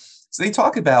read. So they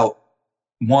talk about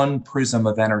one prism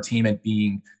of entertainment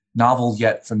being novel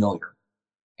yet familiar.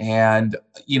 And,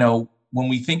 when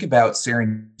we think about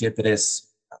serendipitous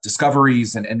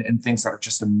discoveries and things that are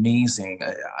just amazing,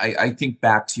 I think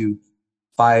back to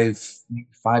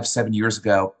 7 years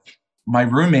ago, my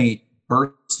roommate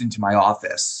burst into my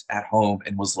office at home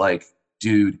and was like,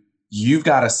 dude, you've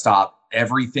got to stop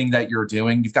everything that you're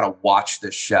doing. You've got to watch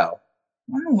this show.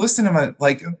 I'm listening to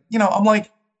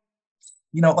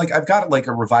I've got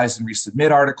a revise and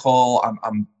resubmit article.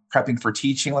 I'm prepping for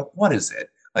teaching. What is it?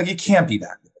 It can't be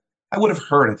that good. I would have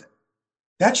heard of it.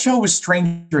 That show was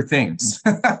Stranger Things.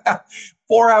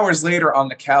 4 hours later on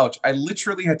the couch, I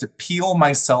literally had to peel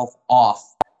myself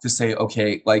off to say,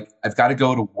 okay, I've got to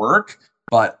go to work,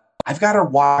 but I've got to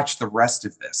watch the rest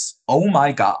of this. Oh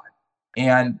my God.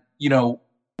 And,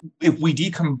 if we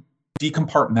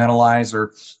decompartmentalize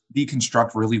or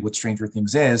deconstruct really what Stranger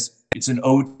Things is, it's an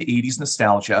ode to 80s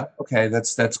nostalgia. Okay,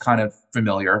 that's kind of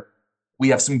familiar. We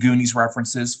have some Goonies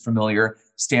references, familiar.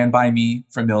 Stand By Me,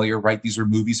 familiar, right? These are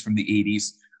movies from the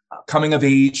 80s. Coming of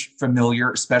age,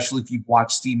 familiar, especially if you've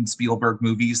watched Steven Spielberg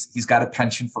movies. He's got a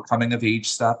penchant for coming of age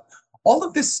stuff. All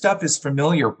of this stuff is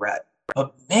familiar, Brett.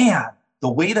 But man,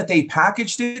 the way that they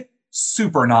packaged it,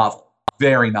 super novel,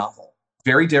 very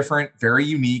different, very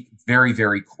unique, very,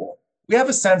 very cool. We have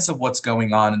a sense of what's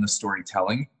going on in the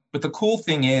storytelling, but the cool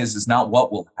thing is not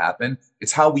what will happen.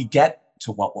 It's how we get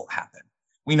to what will happen.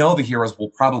 We know the heroes will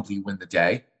probably win the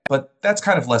day, but that's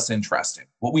kind of less interesting.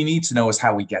 What we need to know is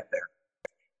how we get there.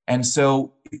 And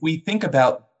so if we think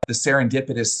about the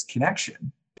serendipitous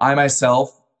connection, I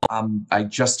myself, I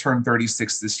just turned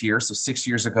 36 this year. So 6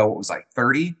 years ago, it was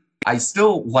 30. I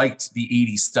still liked the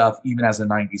 80s stuff, even as a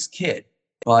 90s kid.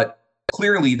 But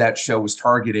clearly that show was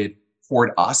targeted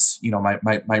toward us,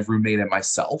 my roommate and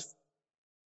myself.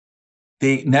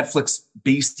 Netflix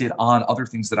based it on other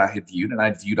things that I had viewed, and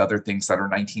I'd viewed other things that are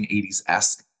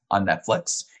 1980s-esque on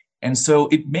Netflix. And so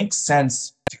it makes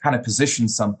sense to kind of position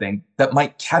something that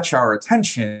might catch our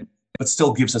attention, but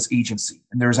still gives us agency.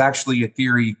 And there's actually a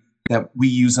theory that we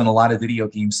use in a lot of video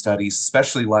game studies,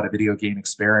 especially a lot of video game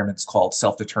experiments, called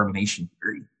self-determination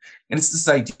theory. And it's this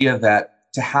idea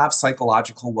that to have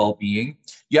psychological well-being,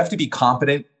 you have to be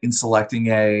competent in selecting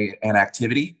an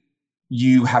activity.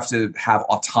 You have to have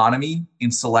autonomy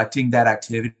in selecting that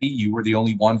activity. You were the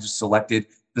only one who selected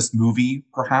this movie,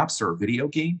 perhaps, or a video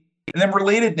game. And then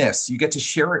relatedness, you get to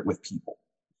share it with people.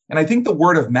 And I think the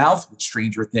word of mouth with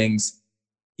Stranger Things,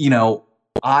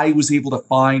 I was able to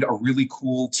find a really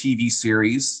cool TV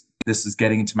series. This is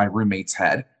getting into my roommate's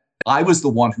head. I was the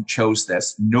one who chose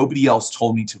this. Nobody else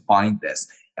told me to find this.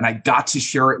 And I got to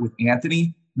share it with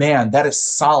Anthony. Man, that is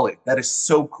solid. That is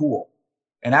so cool.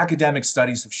 And academic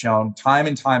studies have shown time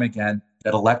and time again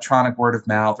that electronic word of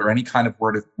mouth or any kind of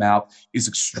word of mouth is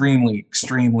extremely,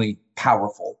 extremely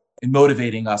powerful in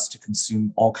motivating us to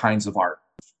consume all kinds of art.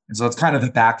 And so it's kind of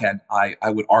the back end, I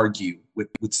would argue,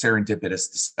 with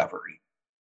serendipitous discovery.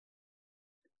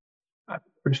 I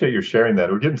appreciate you sharing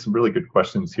that. We're getting some really good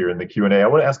questions here in the Q&A. I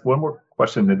want to ask one more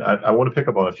question, and I want to pick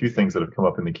up on a few things that have come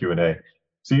up in the Q&A.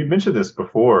 So you mentioned this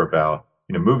before about,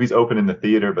 movies open in the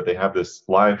theater, but they have this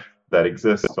life that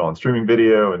exists on streaming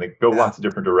video, and they go lots of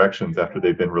different directions after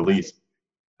they've been released.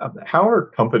 How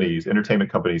are entertainment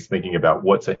companies, thinking about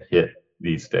what's a hit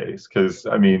these days? Because,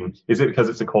 is it because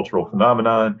it's a cultural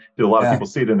phenomenon? Do a lot of people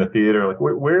see it in the theater? Like,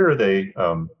 where are they?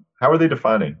 How are they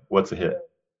defining what's a hit?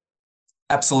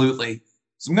 Absolutely.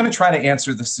 So I'm going to try to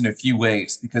answer this in a few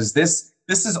ways, because this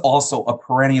is also a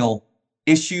perennial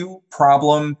issue,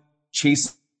 problem,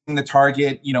 chasing the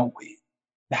target.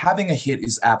 Having a hit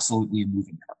is absolutely a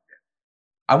moving target.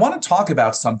 I want to talk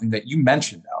about something that you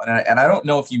mentioned, though, and I don't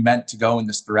know if you meant to go in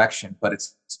this direction, but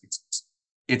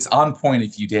it's on point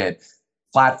if you did.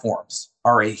 Platforms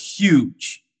are a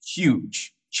huge,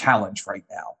 huge challenge right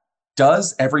now.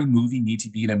 Does every movie need to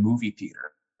be in a movie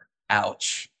theater?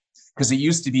 Ouch. Because it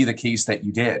used to be the case that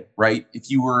you did, right? If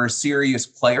you were a serious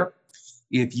player,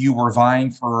 if you were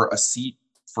vying for a seat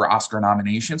for Oscar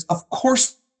nominations, of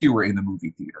course you were in the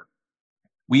movie theater.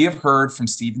 We have heard from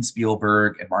Steven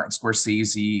Spielberg and Martin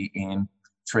Scorsese in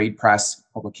trade press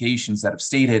publications that have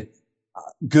stated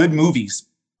good movies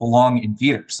belong in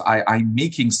theaters. I'm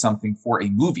making something for a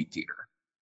movie theater.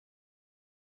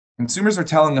 Consumers are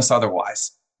telling us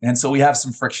otherwise. And so we have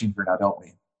some friction here now, don't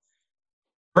we?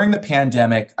 During the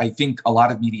pandemic, I think a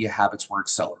lot of media habits were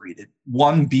accelerated.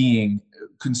 One being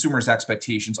consumers'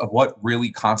 expectations of what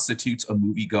really constitutes a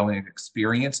movie-going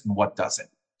experience and what doesn't.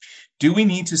 Do we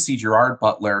need to see Gerard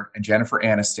Butler and Jennifer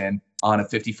Aniston on a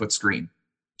 50-foot screen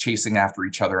chasing after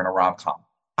each other in a rom-com?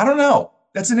 I don't know.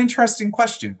 That's an interesting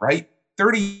question, right?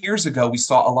 30 years ago, we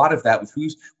saw a lot of that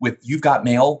with You've Got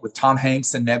Mail, with Tom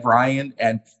Hanks and Meg Ryan,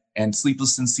 and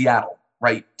Sleepless in Seattle,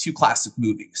 right? Two classic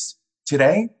movies.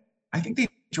 Today, I think they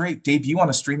debut on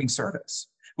a streaming service,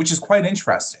 which is quite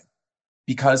interesting,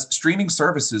 because streaming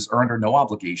services are under no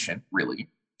obligation, really,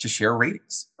 to share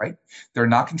ratings, right? They're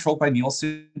not controlled by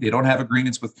Nielsen. They don't have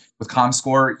agreements with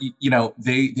Comscore.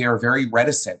 They are very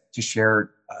reticent to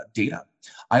share data.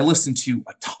 I listen to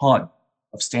a ton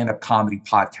of stand-up comedy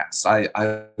podcasts.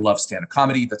 I love stand-up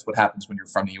comedy. That's what happens when you're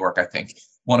from New York, I think.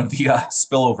 One of the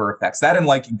spillover effects, that and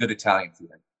liking good Italian food.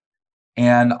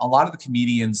 And a lot of the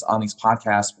comedians on these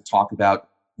podcasts will talk about,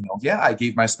 I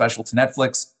gave my special to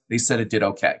Netflix. They said it did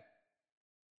okay.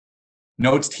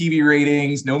 No TV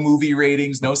ratings, no movie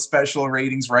ratings, no special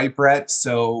ratings, right, Brett?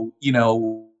 So,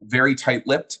 very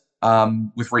tight-lipped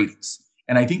with ratings.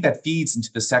 And I think that feeds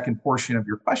into the second portion of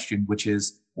your question, which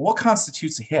is, what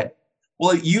constitutes a hit?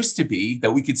 Well, it used to be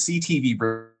that we could see TV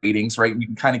ratings, right? We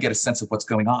can kind of get a sense of what's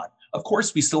going on. Of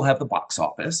course, we still have the box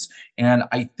office. And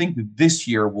I think that this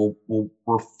year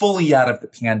we're fully out of the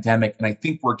pandemic. And I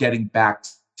think we're getting back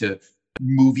to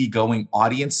movie-going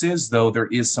audiences, though there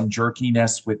is some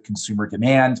jerkiness with consumer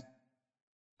demand.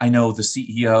 I know the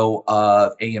CEO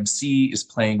of AMC is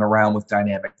playing around with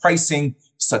dynamic pricing,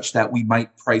 such that we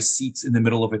might price seats in the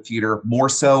middle of a theater more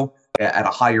so at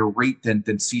a higher rate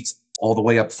than seats all the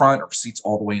way up front or seats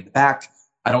all the way in the back.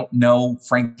 I don't know,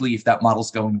 frankly, if that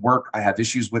model's going to work. I have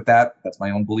issues with that. That's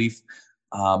my own belief.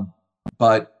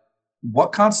 But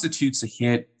what constitutes a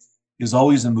hit is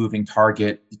always a moving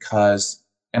target, because,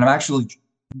 and I'm actually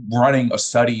running a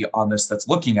study on this that's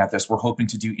looking at this. We're hoping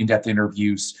to do in-depth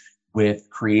interviews with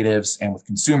creatives and with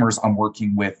consumers. I'm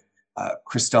working with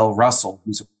Christelle Russell,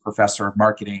 who's a professor of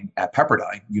marketing at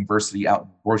Pepperdine University out in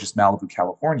gorgeous Malibu,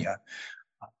 California,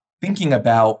 thinking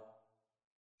about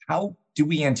how do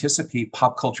we anticipate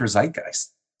pop culture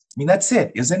zeitgeist? That's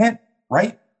it, isn't it?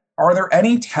 Right? Are there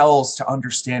any tells to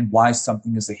understand why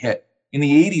something is a hit? In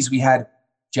the 80s, we had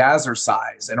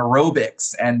jazzercise and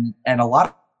aerobics and a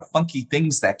lot of funky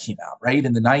things that came out, right?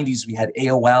 In the 90s, we had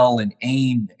AOL and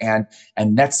AIM and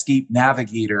Netscape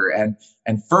Navigator and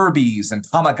Furbies and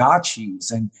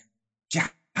Tamagotchis. And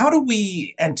how do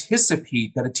we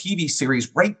anticipate that a TV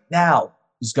series right now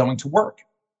is going to work?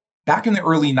 Back in the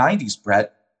early 90s,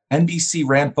 Brett, NBC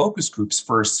ran focus groups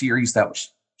for a series that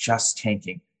was just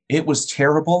tanking. It was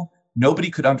terrible.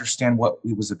 Nobody could understand what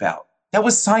it was about. That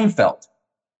was Seinfeld.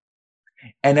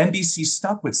 And NBC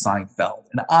stuck with Seinfeld.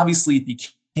 And obviously it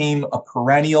became a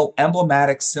perennial,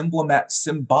 emblematic,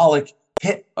 symbolic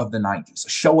hit of the 90s. A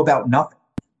show about nothing,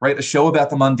 right? A show about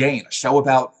the mundane, a show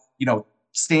about,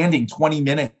 standing 20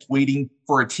 minutes waiting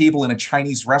for a table in a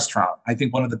Chinese restaurant. I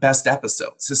think one of the best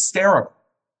episodes, hysterical.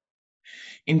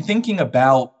 In thinking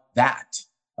about that.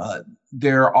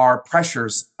 There are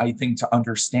pressures, I think, to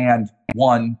understand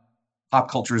one, pop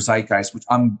culture zeitgeist, which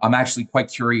I'm actually quite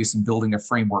curious in building a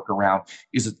framework around.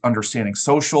 Is it understanding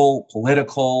social,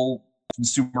 political,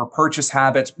 consumer purchase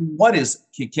habits? What is,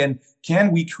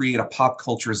 can we create a pop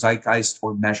culture zeitgeist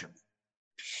or measurement?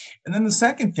 And then the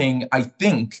second thing, I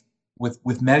think,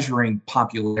 with measuring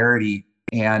popularity,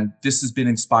 and this has been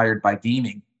inspired by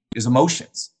gaming, is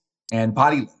emotions and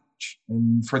body language.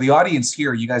 And for the audience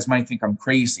here, you guys might think I'm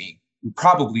crazy. You're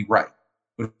probably right.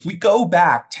 But if we go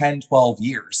back 10, 12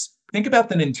 years, think about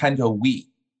the Nintendo Wii.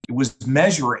 It was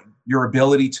measuring your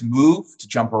ability to move, to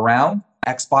jump around.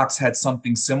 Xbox had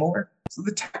something similar. So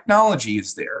the technology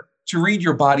is there to read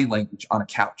your body language on a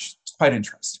couch. It's quite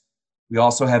interesting. We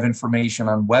also have information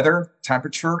on weather,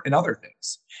 temperature, and other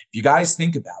things. If you guys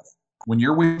think about it, when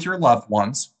you're with your loved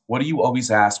ones, what do you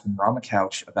always ask when you're on the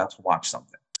couch about to watch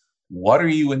something? What are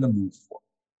you in the mood for?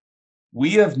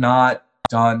 We have not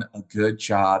done a good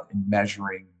job in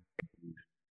measuring mood.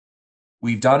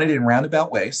 We've done it in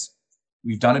roundabout ways.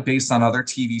 We've done it based on other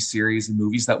TV series and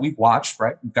movies that we've watched,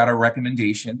 right? We've got our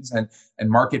recommendations and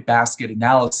market basket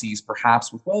analyses,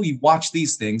 perhaps with, well, you've watched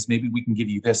these things, maybe we can give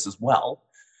you this as well.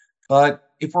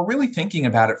 But if we're really thinking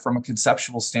about it from a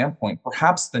conceptual standpoint,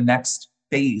 perhaps the next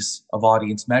phase of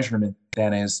audience measurement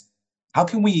then is, how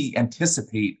can we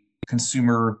anticipate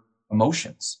consumer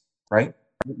emotions, right?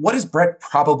 What is Brett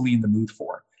probably in the mood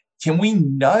for? Can we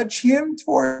nudge him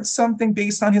towards something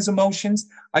based on his emotions?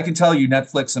 I can tell you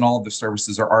Netflix and all of the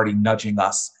services are already nudging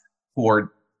us toward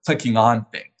clicking on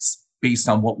things based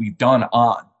on what we've done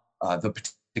on the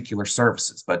particular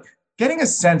services. But getting a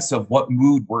sense of what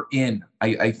mood we're in,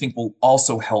 I think will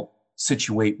also help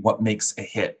situate what makes a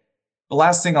hit. The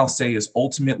last thing I'll say is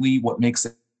ultimately what makes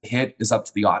a hit is up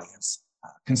to the audience.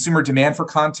 Consumer demand for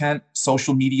content,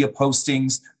 social media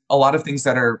postings, a lot of things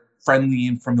that are friendly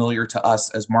and familiar to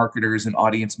us as marketers and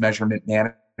audience measurement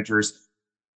managers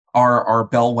are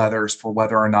bellwethers for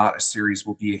whether or not a series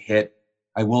will be a hit.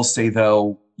 I will say,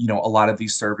 though, a lot of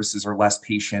these services are less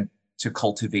patient to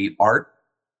cultivate art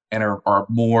and are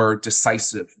more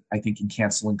decisive, I think, in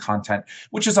canceling content,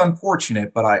 which is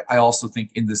unfortunate. But I also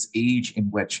think in this age in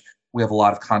which we have a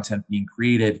lot of content being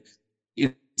created,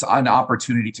 it's an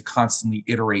opportunity to constantly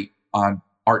iterate on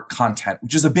art content,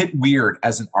 which is a bit weird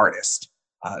as an artist,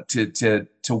 to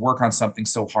work on something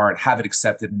so hard, have it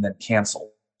accepted, and then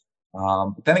cancel.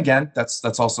 But then again,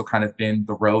 that's also kind of been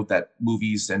the road that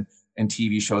movies and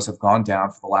TV shows have gone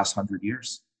down for the last 100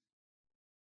 years.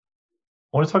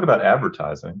 I want to talk about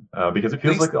advertising because it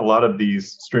feels like a lot of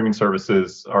these streaming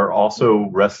services are also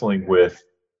wrestling with,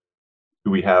 do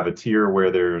we have a tier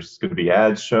where there's going to be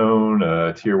ads shown,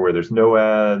 a tier where there's no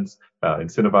ads,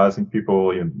 incentivizing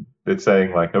people? It's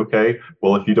saying like, okay,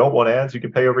 well, if you don't want ads, you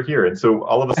can pay over here. And so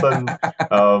all of a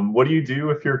sudden, what do you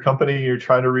do if you're a company, you're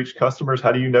trying to reach customers?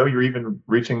 How do you know you're even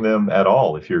reaching them at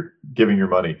all if you're giving your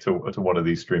money to one of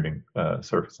these streaming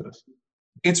services?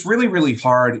 It's really, really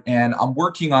hard. And I'm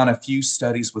working on a few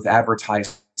studies with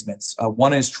advertisements.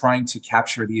 One is trying to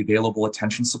capture the available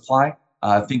attention supply,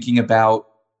 thinking about,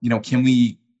 can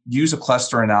we use a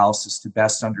cluster analysis to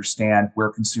best understand where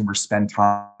consumers spend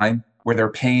time, where they're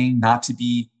paying not to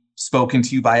be spoken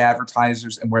to by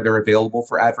advertisers, and where they're available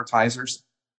for advertisers.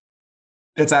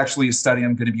 That's actually a study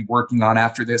I'm going to be working on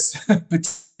after this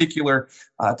particular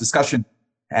discussion,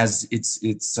 as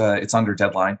it's under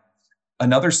deadline.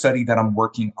 Another study that I'm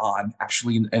working on,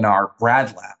 actually in our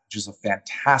Brad Lab, which is a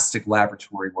fantastic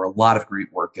laboratory where a lot of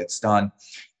great work gets done,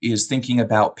 is thinking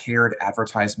about paired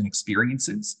advertisement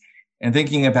experiences and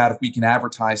thinking about if we can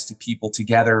advertise to people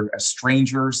together as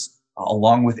strangers,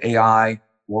 along with AI,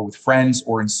 or with friends,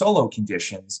 or in solo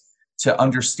conditions, to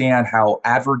understand how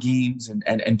advert games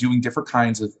and doing different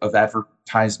kinds of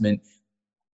advertisement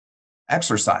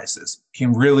exercises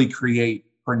can really create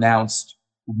pronounced,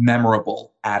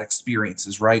 memorable ad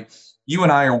experiences, right? You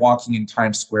and I are walking in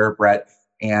Times Square, Brett,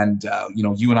 and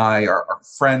you and I are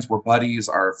friends, we're buddies,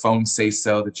 our phones say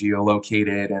so, the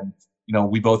geolocated, and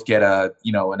we both get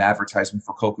an advertisement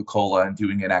for Coca-Cola and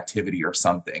doing an activity or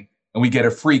something, and we get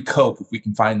a free Coke if we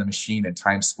can find the machine in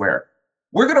Times Square.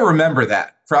 We're going to remember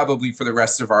that probably for the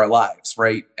rest of our lives,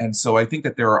 right? And so I think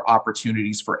that there are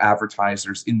opportunities for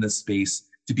advertisers in this space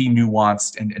to be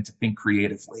nuanced and to think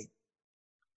creatively.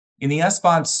 In the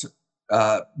SBOTS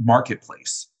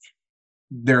marketplace,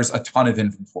 there's a ton of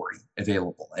inventory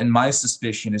available. And my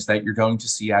suspicion is that you're going to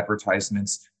see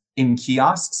advertisements in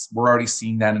kiosks. We're already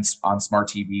seeing that on smart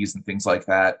TVs and things like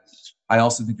that. I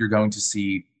also think you're going to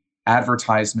see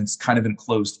advertisements kind of in a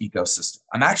closed ecosystem.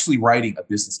 I'm actually writing a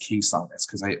business case on this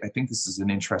because I think this is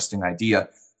an interesting idea.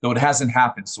 though it hasn't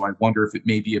happened. So I wonder if it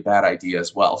may be a bad idea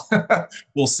as well.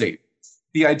 We'll see.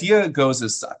 The idea goes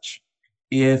as such.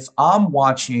 If I'm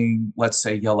watching, let's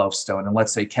say, Yellowstone, and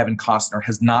let's say Kevin Costner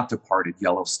has not departed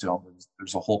Yellowstone,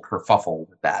 there's a whole kerfuffle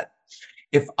with that.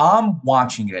 If I'm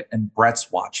watching it and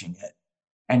Brett's watching it,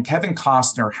 and Kevin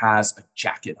Costner has a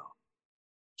jacket on,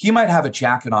 he might have a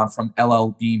jacket on from LL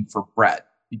Bean for Brett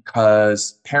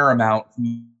because Paramount,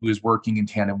 who is working in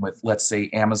tandem with, let's say,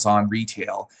 Amazon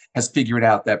Retail, has figured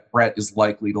out that Brett is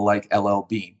likely to like LL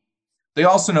Bean. They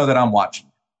also know that I'm watching,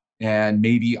 and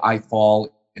maybe I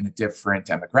fall in a different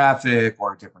demographic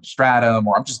or a different stratum,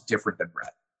 or I'm just different than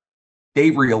Brett.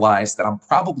 They realize that I'm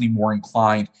probably more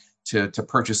inclined to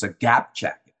purchase a Gap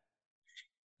jacket.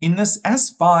 In this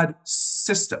SVOD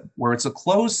system, where it's a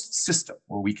closed system,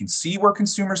 where we can see where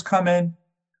consumers come in,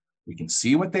 we can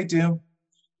see what they do,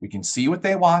 we can see what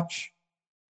they watch,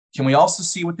 can we also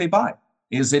see what they buy?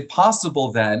 Is it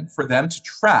possible then for them to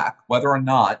track whether or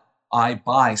not I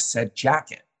buy said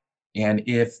jacket? And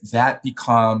if that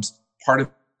becomes part of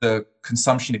the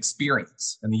consumption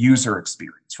experience and the user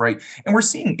experience, right? And we're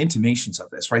seeing intimations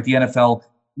of this, right? The NFL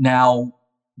now,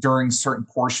 during certain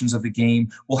portions of the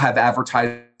game, will have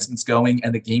advertisements going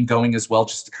and the game going as well,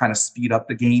 just to kind of speed up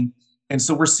the game. And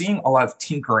so we're seeing a lot of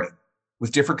tinkering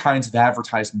with different kinds of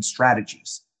advertisement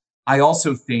strategies. I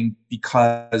also think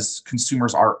because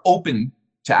consumers are open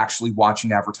to actually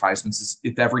watching advertisements,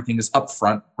 if everything is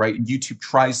upfront, right? And YouTube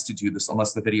tries to do this,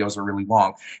 unless the videos are really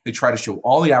long. They try to show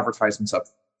all the advertisements up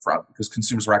front because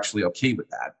consumers are actually okay with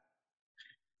that.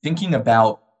 Thinking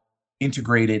about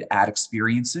integrated ad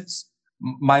experiences,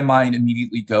 my mind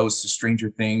immediately goes to Stranger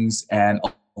Things and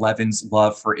Eleven's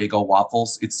love for Eggo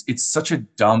waffles. It's such a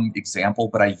dumb example,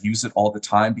 but I use it all the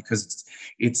time because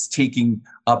it's taking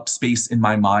up space in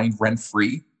my mind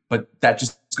rent-free. But that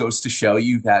just goes to show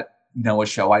you that, you know, a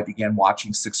show I began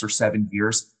watching 6 or 7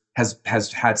 years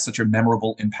has had such a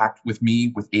memorable impact with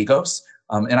me with Eggos.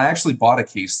 And I actually bought a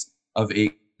case of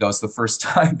Eggos the first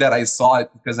time that I saw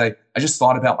it because I just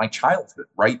thought about my childhood,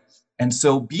 right? And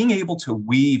so being able to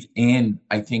weave in,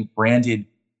 I think, branded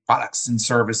products and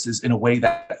services in a way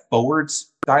that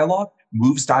forwards dialogue,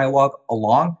 moves dialogue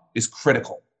along is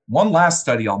critical. One last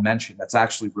study I'll mention that's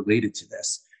actually related to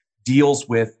this deals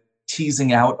with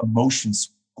teasing out emotion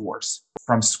scores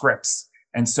from scripts.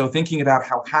 And so thinking about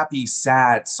how happy,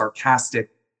 sad,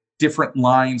 sarcastic, different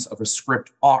lines of a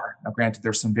script are. Now, granted,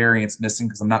 there's some variance missing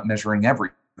because I'm not measuring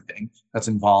everything that's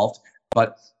involved.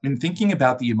 But in thinking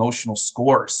about the emotional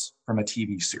scores from a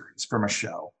TV series, from a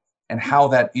show, and how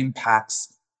that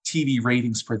impacts TV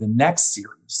ratings for the next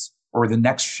series, or the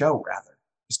next show rather,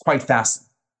 is quite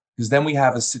fascinating. Because then we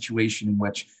have a situation in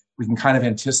which we can kind of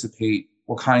anticipate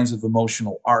what kinds of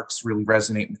emotional arcs really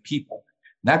resonate with people.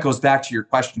 And that goes back to your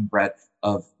question, Brett,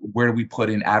 of where do we put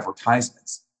in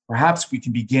advertisements? Perhaps we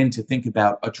can begin to think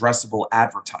about addressable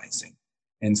advertising.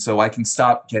 And so I can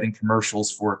stop getting commercials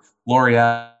for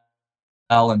L'Oreal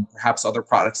and perhaps other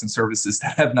products and services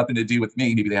that have nothing to do with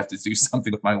me. Maybe they have to do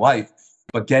something with my life,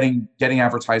 but getting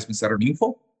advertisements that are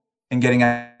meaningful and getting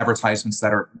advertisements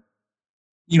that are,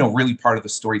 you know, really part of the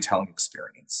storytelling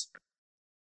experience.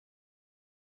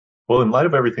 Well, in light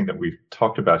of everything that we've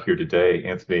talked about here today,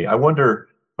 Anthony, I wonder,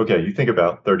 okay, you think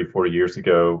about 30, 40 years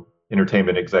ago,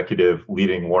 entertainment executive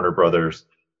leading Warner Brothers.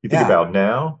 You think about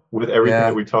now with everything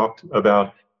that we talked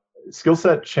about, skill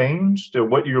set changed?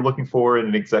 What you're looking for in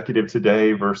an executive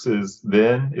today versus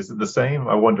then? Is it the same?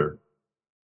 I wonder.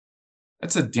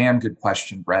 That's a damn good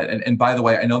question, Brett. And by the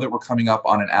way, I know that we're coming up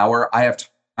on an hour. I have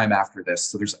time after this,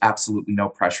 so there's absolutely no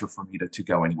pressure for me to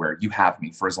go anywhere. You have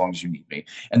me for as long as you need me.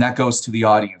 And that goes to the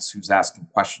audience who's asking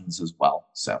questions as well.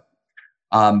 So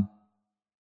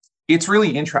it's really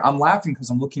interesting. I'm laughing because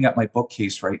I'm looking at my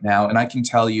bookcase right now, and I can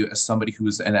tell you, as somebody who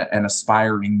is an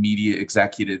aspiring media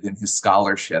executive in his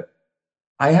scholarship,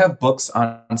 I have books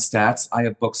on stats, I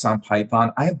have books on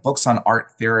Python, I have books on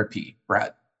art therapy,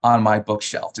 Brett, on my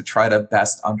bookshelf to try to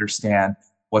best understand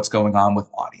what's going on with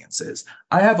audiences.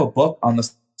 I have a book on the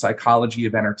psychology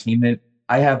of entertainment.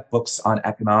 I have books on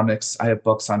economics. I have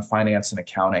books on finance and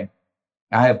accounting.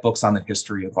 I have books on the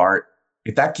history of art.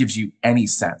 If that gives you any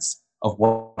sense of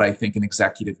what I think an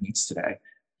executive needs today,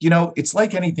 you know, it's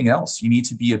like anything else. You need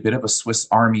to be a bit of a Swiss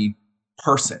Army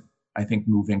person, I think,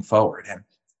 moving forward. And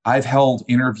I've held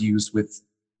interviews with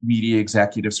media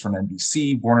executives from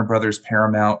NBC, Warner Brothers,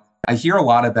 Paramount. I hear a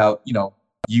lot about, you know,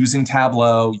 using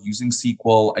Tableau, using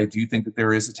SQL. I do think that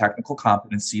there is a technical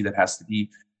competency that has to be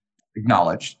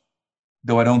acknowledged,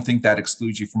 though I don't think that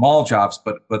excludes you from all jobs,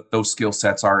 but those skill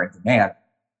sets are in demand.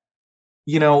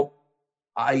 You know,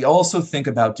 I also think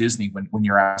about Disney when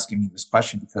you're asking me this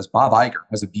question, because Bob Iger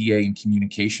has a BA in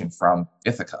communication from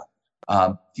Ithaca.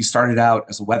 He started out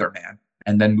as a weatherman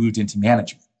and then moved into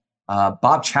management.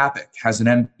 Bob Chapek has an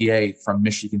MBA from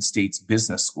Michigan State's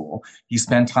business school. He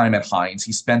spent time at Heinz.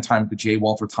 He spent time at the J.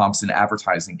 Walter Thompson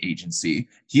advertising agency.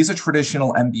 He's a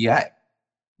traditional MBA.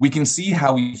 We can see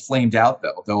how he flamed out,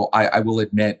 though I will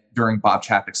admit, during Bob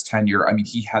Chapek's tenure, I mean,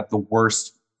 he had the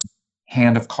worst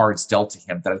hand of cards dealt to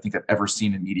him that I think I've ever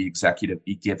seen a media executive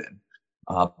be given.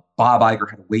 Bob Iger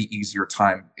had a way easier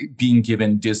time being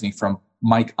given Disney from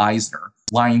Mike Eisner.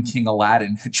 Lion King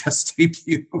Aladdin had just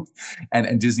debuted,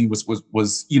 and Disney was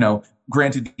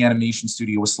granted the animation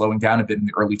studio was slowing down a bit in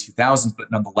the early 2000s,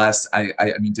 but nonetheless, I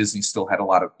mean, Disney still had a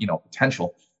lot of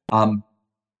potential.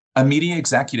 A media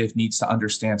executive needs to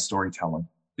understand storytelling.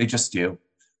 They just do.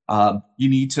 You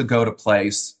need to go to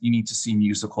plays. You need to see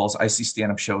musicals. I see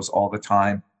stand-up shows all the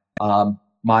time.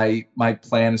 My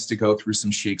plan is to go through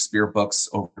some Shakespeare books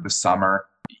over the summer.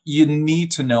 You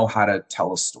need to know how to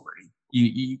tell a story.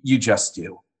 You just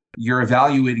do. You're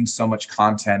evaluating so much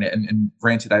content, and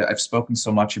granted, I've spoken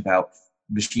so much about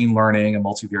machine learning and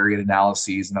multivariate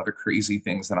analyses and other crazy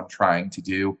things that I'm trying to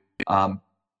do.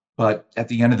 But at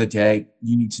the end of the day,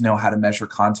 you need to know how to measure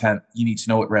content. You need to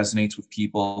know what resonates with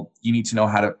people. You need to know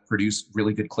how to produce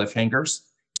really good cliffhangers.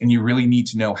 And you really need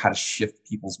to know how to shift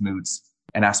people's moods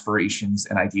and aspirations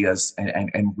and ideas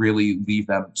and really leave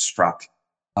them struck.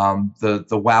 The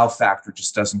wow factor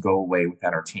just doesn't go away with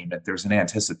entertainment. There's an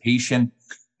anticipation,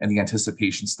 and the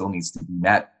anticipation still needs to be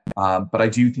met. But I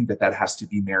do think that has to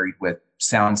be married with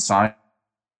sound science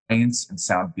and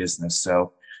sound business.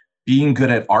 So being good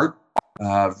at art,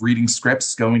 reading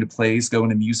scripts, going to plays, going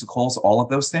to musicals, all of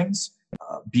those things,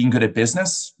 being good at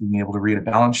business, being able to read a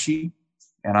balance sheet.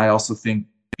 And I also think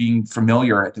being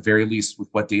familiar at the very least with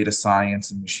what data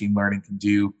science and machine learning can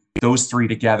do, those three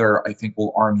together, I think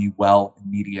will arm you well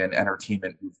in media and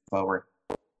entertainment moving forward.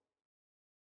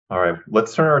 All right,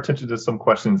 let's turn our attention to some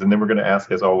questions, and then we're going to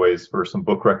ask, as always, for some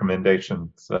book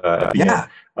recommendations at the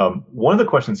end. One of the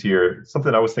questions here,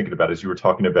 something I was thinking about as you were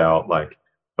talking about, like,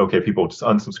 okay, people just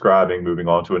unsubscribing, moving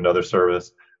on to another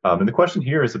service. And the question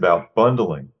here is about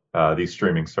bundling these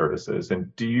streaming services.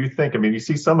 And do you think, I mean, you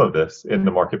see some of this in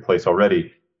the marketplace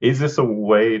already. Is this a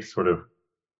way to sort of,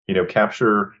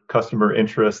 capture customer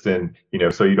interest and,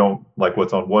 so you don't like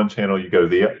what's on one channel, you go to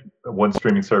the one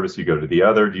streaming service, you go to the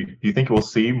other. Do you think we'll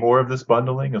see more of this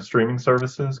bundling of streaming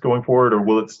services going forward? Or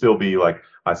will it still be like,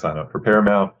 I sign up for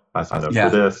Paramount, I sign up for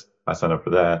this, I sign up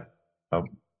for that?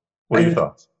 What are your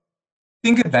thoughts?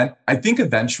 I think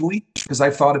eventually, because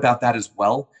I've thought about that as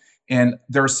well. And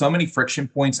there are so many friction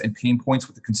points and pain points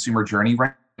with the consumer journey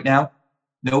right now.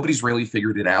 Nobody's really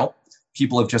figured it out.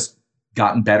 People have just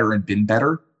gotten better and been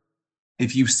better.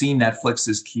 If you've seen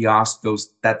Netflix's kiosk,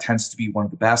 that tends to be one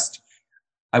of the best.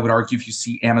 I would argue if you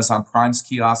see Amazon Prime's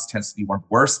kiosk, tends to be one of the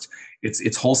worst.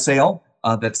 It's wholesale.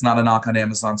 That's not a knock on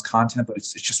Amazon's content, but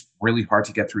it's just really hard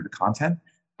to get through the content.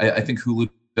 I think Hulu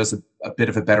does a bit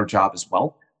of a better job as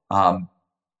well.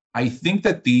 I think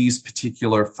that these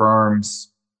particular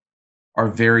firms are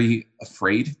very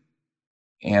afraid.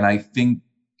 And I think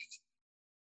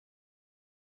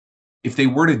if they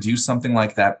were to do something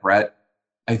like that, Brett,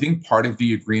 I think part of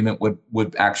the agreement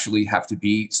would actually have to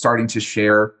be starting to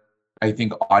share, I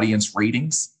think, audience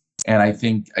ratings. And I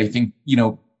think,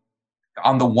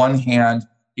 on the one hand,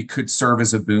 it could serve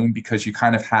as a boon because you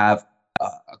kind of have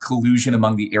a collusion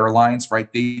among the airlines,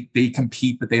 right? They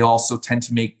compete, but they also tend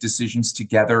to make decisions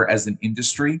together as an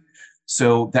industry.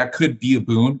 So that could be a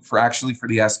boon for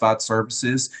the SVOD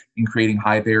services in creating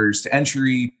high barriers to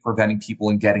entry, preventing people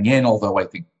in getting in, although I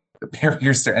think the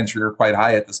barriers to entry are quite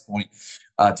high at this point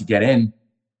to get in.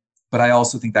 But I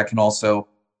also think that can also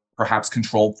perhaps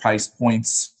control price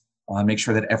points, make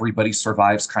sure that everybody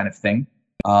survives kind of thing.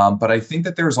 But I think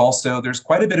that there's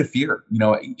quite a bit of fear.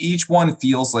 Each one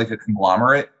feels like a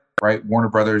conglomerate, right? Warner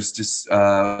Brothers,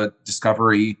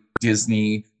 Discovery,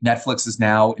 Disney, Netflix is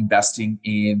now investing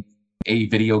in a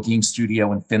video game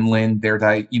studio in Finland. They're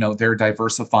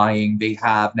diversifying. They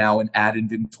have now an ad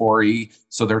inventory,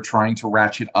 so they're trying to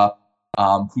ratchet up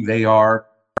who they are.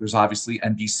 There's obviously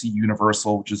NBC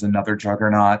Universal, which is another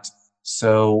juggernaut.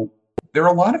 So there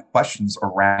are a lot of questions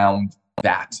around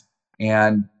that.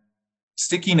 And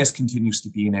stickiness continues to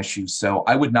be an issue. So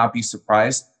I would not be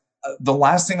surprised. The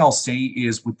last thing I'll say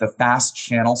is with the fast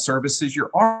channel services, you're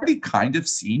already kind of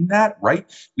seeing that,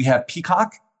 right? We have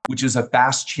Peacock, which is a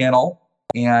fast channel.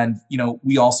 And,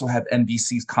 we also have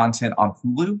NBC's content on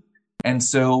Hulu. And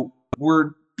so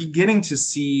we're beginning to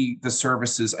see the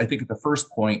services, I think at the first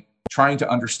point, trying to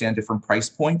understand different price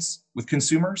points with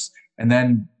consumers and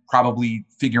then probably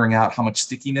figuring out how much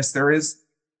stickiness there is.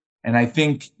 And I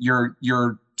think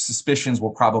your suspicions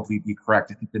will probably be correct.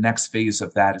 I think the next phase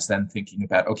of that is then thinking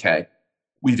about, okay,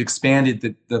 we've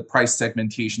expanded the price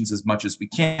segmentations as much as we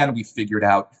can. We've figured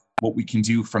out what we can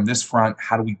do from this front.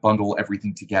 How do we bundle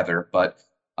everything together? But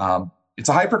it's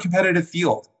a hyper competitive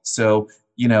field. So,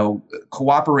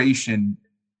 cooperation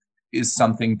is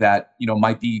something that,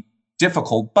 might be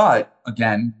difficult, but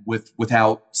again,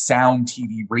 without sound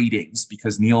TV ratings,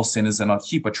 because Nielsen is in a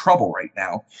heap of trouble right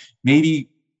now, maybe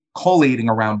collating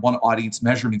around one audience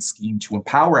measurement scheme to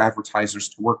empower advertisers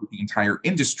to work with the entire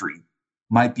industry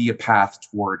might be a path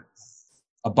toward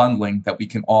a bundling that we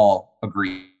can all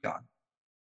agree on.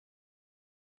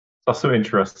 Also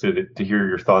interested to hear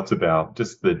your thoughts about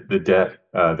just the debt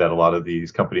that a lot of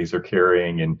these companies are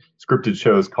carrying, and scripted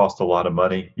shows cost a lot of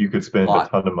money. You could spend a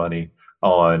ton of money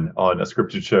on a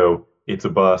scripted show. It's a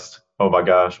bust. Oh my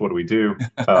gosh, what do we do?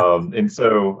 And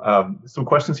so some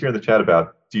questions here in the chat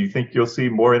about, do you think you'll see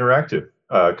more interactive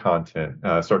content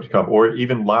start to come, or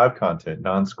even live content,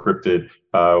 non-scripted,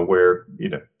 where,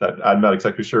 that I'm not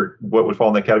exactly sure what would fall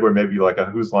in that category. Maybe like a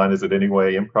Whose Line Is It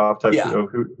Anyway improv type show.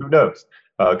 Who knows?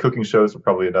 Cooking shows are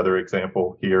probably another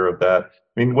example here of that.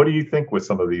 I mean, what do you think with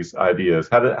some of these ideas?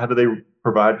 How do they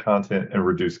provide content and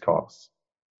reduce costs?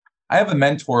 I have a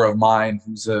mentor of mine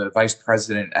who's a vice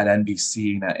president at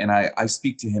NBC, and I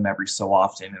speak to him every so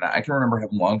often. And I can remember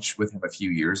having lunch with him a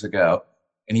few years ago,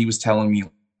 and he was telling me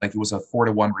like it was a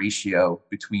 4-to-1 ratio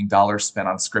between dollars spent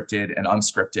on scripted and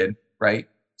unscripted, right?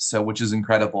 So, which is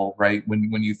incredible, right? When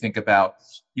you think about,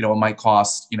 it might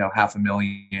cost,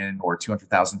 $500,000 or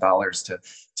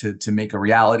 $200,000 to make a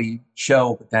reality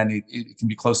show, but then it can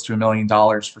be close to $1 million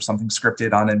for something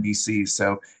scripted on NBC.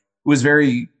 So it was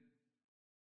very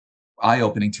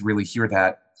eye-opening to really hear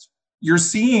that. You're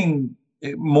seeing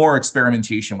more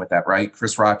experimentation with that, right?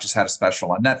 Chris Rock just had a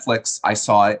special on Netflix. I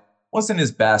saw it. Wasn't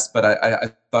his best, but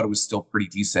I thought it was still pretty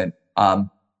decent. And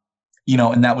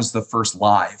that was the first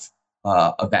live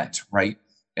event, right?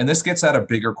 And this gets at a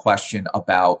bigger question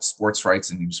about sports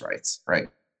rights and news rights, right?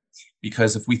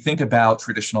 Because if we think about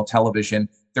traditional television,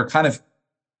 they're kind of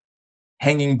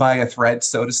hanging by a thread,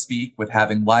 so to speak, with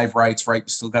having live rights, right? You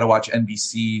still got to watch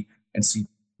NBC and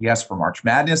CBS for March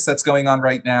Madness that's going on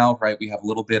right now, right? We have a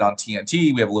little bit on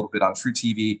TNT, we have a little bit on True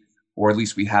TV, or at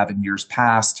least we have in years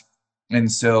past. And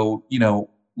so,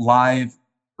 live,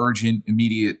 urgent,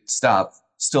 immediate stuff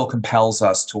still compels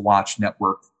us to watch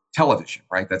network television,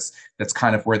 right? That's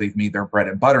kind of where they've made their bread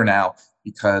and butter now,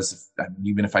 because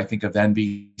even if I think of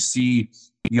NBC,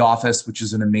 The Office, which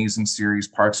is an amazing series,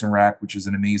 Parks and Rec, which is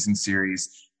an amazing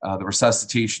series, The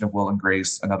Resuscitation of Will and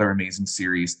Grace, another amazing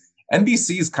series.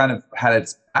 NBC has kind of had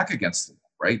its back against it,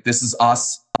 right? This Is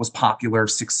Us was popular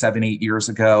 6, 7, 8 years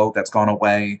ago. That's gone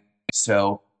away.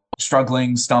 So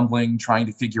struggling, stumbling, trying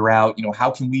to figure out, how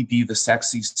can we be the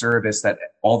sexy service that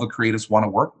all the creatives want to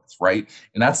work with, right?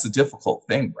 And that's the difficult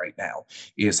thing right now,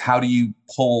 is how do you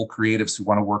pull creatives who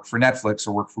want to work for Netflix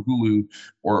or work for Hulu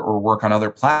or work on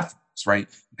other platforms, right?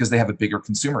 Because they have a bigger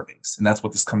consumer base. And that's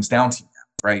what this comes down to now,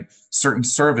 right? Certain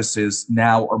services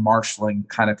now are marshaling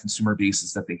kind of consumer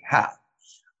bases that they have.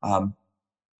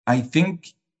 I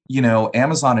think,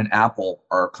 Amazon and Apple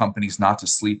are companies not to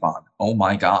sleep on. Oh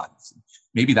my God.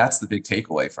 Maybe that's the big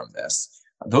takeaway from this.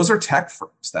 Those are tech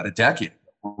firms that a decade ago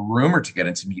were rumored to get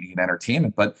into media and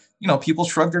entertainment, but people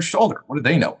shrug their shoulder. What do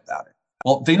they know about it?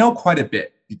 Well, they know quite a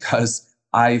bit, because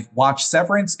I've watched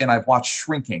Severance and I've watched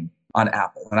Shrinking on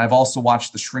Apple, and I've also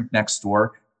watched The Shrink Next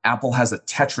Door. Apple has a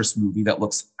Tetris movie that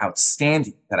looks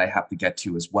outstanding that I have to get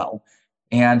to as well.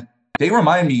 And they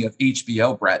remind me of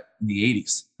HBO, Brett, in the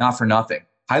 80s, not for nothing.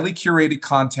 Highly curated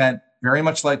content, very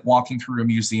much like walking through a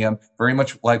museum, very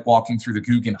much like walking through the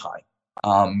Guggenheim.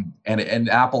 And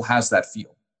Apple has that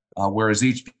feel. Whereas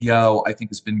HBO, I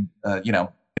think, has been,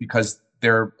 because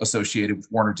they're associated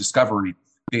with Warner Discovery,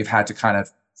 they've had to kind of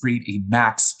create a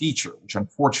Max feature, which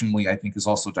unfortunately I think has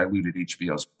also diluted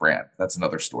HBO's brand. That's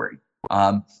another story.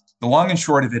 The long and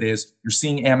short of it is, you're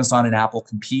seeing Amazon and Apple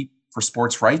compete for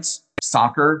sports rights,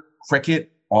 soccer,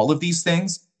 cricket, all of these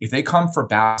things. If they come for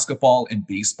basketball and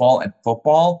baseball and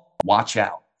football, watch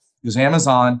out. Because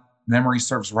Amazon, memory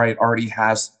serves right, already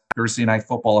has Thursday Night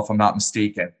Football, if I'm not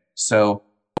mistaken. So,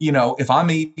 if I'm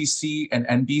ABC and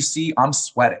NBC, I'm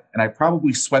sweating. And I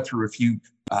probably sweat through a few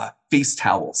face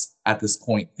towels at this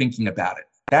point thinking about it.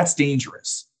 That's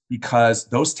dangerous, because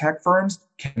those tech firms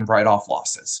can write off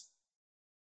losses.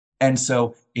 And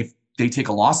so if they take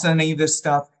a loss on any of this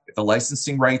stuff, if the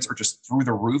licensing rights are just through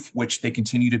the roof, which they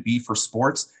continue to be for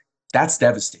sports, that's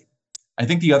devastating. I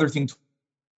think the other thing to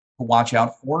watch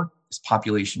out for is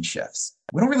population shifts.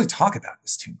 We don't really talk about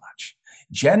this too much.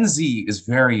 Gen Z is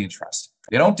very interesting.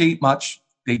 They don't date much.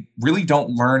 They really don't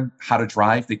learn how to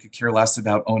drive. They could care less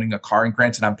about owning a car. And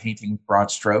granted, I'm painting with broad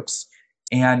strokes.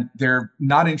 And they're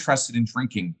not interested in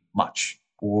drinking much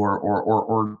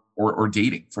or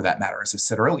dating, for that matter, as I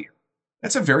said earlier.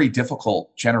 That's a very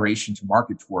difficult generation to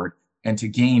market toward and to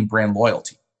gain brand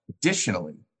loyalty.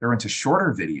 Additionally, they're into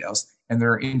shorter videos and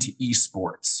they're into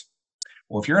esports.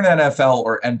 Well, if you're an NFL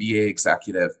or NBA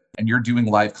executive and you're doing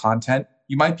live content,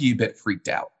 you might be a bit freaked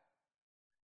out.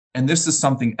 And this is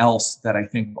something else that I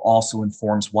think also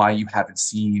informs why you haven't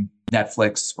seen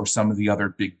Netflix or some of the other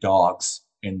big dogs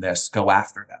in this go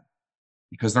after them.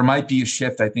 Because there might be a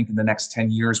shift, I think, in the next 10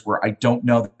 years where I don't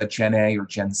know that Gen A or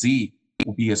Gen Z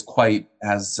will be as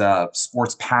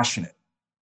sports passionate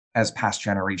as past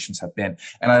generations have been.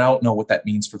 And I don't know what that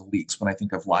means for the leagues when I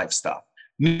think of live stuff.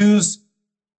 News,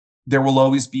 there will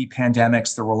always be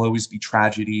pandemics. There will always be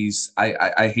tragedies.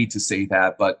 I hate to say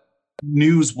that, but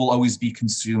news will always be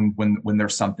consumed when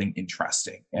there's something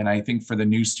interesting. And I think for the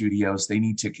news studios, they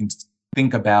need to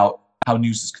think about how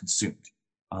news is consumed.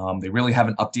 They really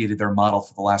haven't updated their model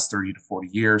for the last 30 to 40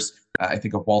 years. I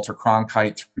think of Walter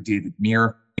Cronkite through David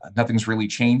Muir. Nothing's really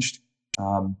changed.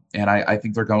 And I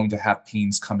think they're going to have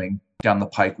pains coming down the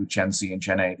pike with Gen Z and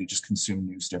Gen A. They just consume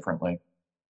news differently.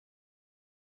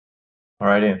 All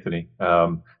right, Anthony.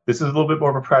 This is a little bit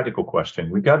more of a practical question.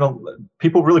 We've got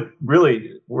people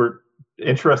really were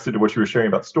interested in what you were sharing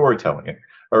about storytelling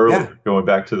earlier, going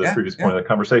back to the previous point of the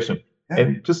conversation.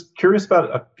 And just curious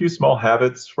about a few small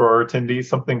habits for our attendees,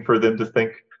 something for them to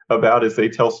think about as they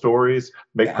tell stories,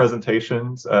 make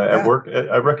presentations at work.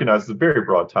 I recognize it's a very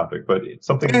broad topic, but it's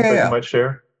something that you might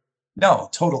share. No,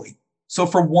 totally. So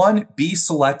for one, be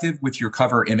selective with your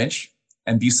cover image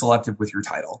and be selective with your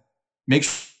title. Make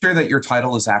sure that your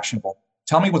title is actionable.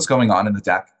 Tell me what's going on in the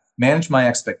deck. Manage my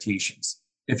expectations.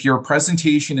 If your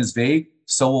presentation is vague,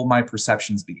 so will my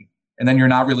perceptions be. And then you're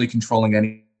not really controlling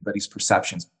anybody's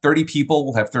perceptions. 30 people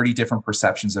will have 30 different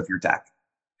perceptions of your deck.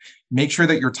 Make sure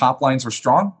that your top lines are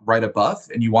strong right above,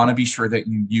 and you want to be sure that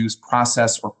you use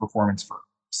process or performance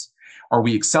verbs. Are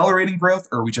we accelerating growth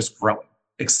or are we just growing?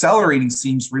 Accelerating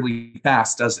seems really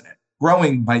fast, doesn't it?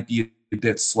 Growing might be a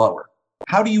bit slower.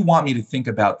 How do you want me to think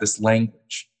about this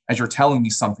language as you're telling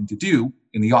me something to do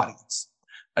in the audience?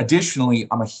 Additionally,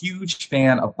 I'm a huge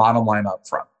fan of bottom line up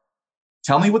front.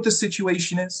 Tell me what the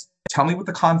situation is. Tell me what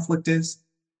the conflict is,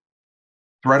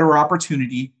 threat or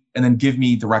opportunity, and then give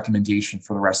me the recommendation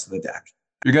for the rest of the deck.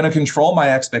 You're going to control my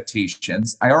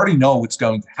expectations. I already know what's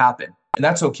going to happen, and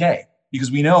that's okay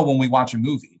because we know when we watch a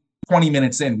movie, 20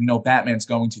 minutes in, we know Batman's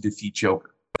going to defeat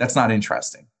Joker. That's not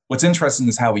interesting. What's interesting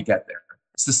is how we get there.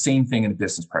 It's the same thing in a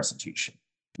business presentation.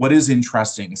 What is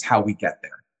interesting is how we get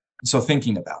there. So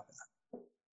thinking about that.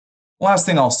 Last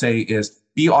thing I'll say is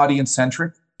be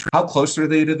audience-centric. How close are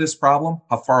they to this problem?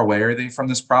 How far away are they from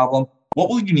this problem? What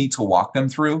will you need to walk them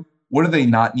through? What do they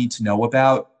not need to know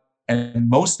about? And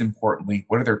most importantly,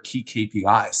 what are their key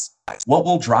KPIs? What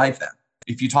will drive them?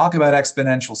 If you talk about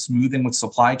exponential smoothing with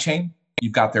supply chain,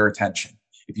 you've got their attention.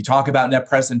 If you talk about net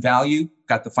present value,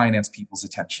 got the finance people's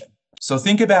attention. So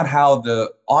think about how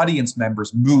the audience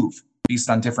members move based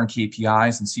on different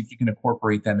KPIs and see if you can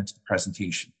incorporate them into the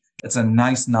presentation. It's a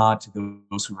nice nod to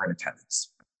those who are in attendance.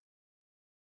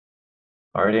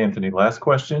 All right, Anthony, last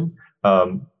question.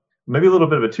 Maybe a little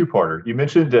bit of a two-parter. You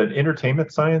mentioned an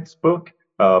entertainment science book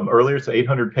earlier. It's an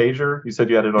 800-pager. You said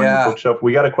you had it on your bookshelf.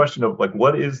 We got a question of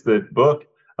what is the book?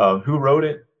 Who wrote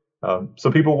it?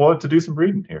 So people want to do some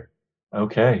reading here.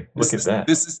 Okay, look at that.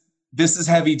 This is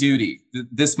heavy duty.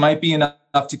 This might be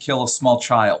enough to kill a small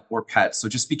child or pet. So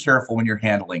just be careful when you're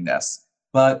handling this.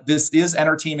 But this is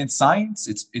entertainment science.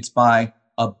 It's by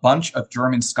a bunch of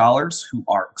German scholars who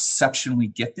are exceptionally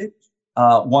gifted.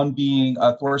 One being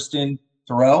Thorsten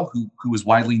Thoreau, who is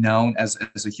widely known as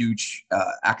a huge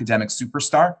academic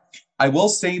superstar. I will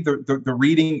say the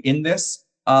reading in this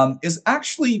is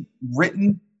actually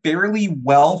written fairly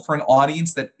well for an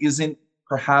audience that isn't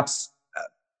perhaps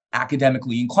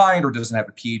academically inclined or doesn't have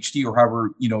a PhD or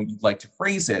however you'd like to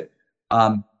phrase it.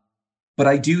 But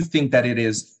I do think that it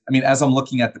is. I mean, as I'm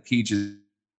looking at the pages,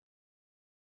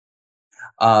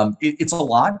 it's a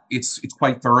lot. It's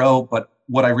quite thorough. But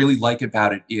what I really like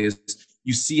about it is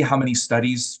you see how many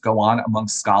studies go on among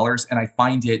scholars, and I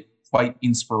find it quite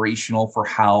inspirational for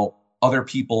how other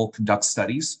people conduct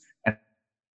studies and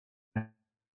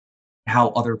how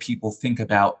other people think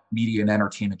about media and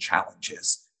entertainment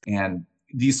challenges. And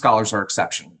these scholars are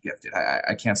exceptionally gifted.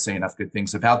 I can't say enough good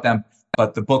things about them,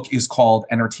 but the book is called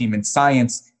Entertainment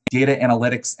Science, Data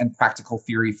Analytics and Practical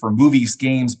Theory for Movies,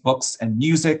 Games, Books, and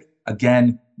Music,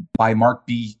 again, by Mark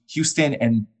B. Houston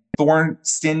and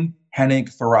Thorsten Hennig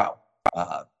Thoreau.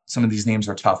 Some of these names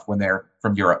are tough when they're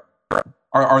from Europe.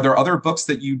 Are there other books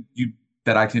that you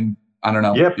that I can, I don't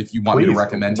know, if you want me to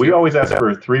recommend? We always ask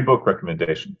for 3 book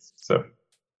recommendations. So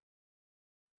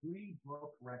 3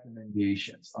 book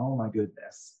recommendations. Oh my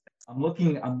goodness. I'm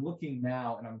looking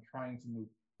now and I'm trying to move.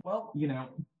 Well,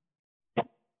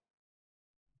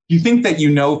 you think that you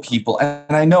know people,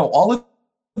 and I know all of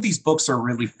these books are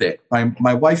really thick.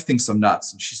 My wife thinks I'm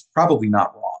nuts, and she's probably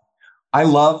not wrong. I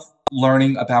love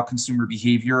learning about consumer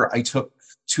behavior. I took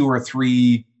 2 or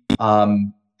 3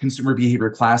 consumer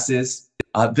behavior classes.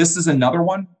 This is another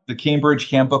one, the Cambridge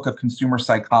Handbook of Consumer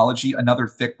Psychology, another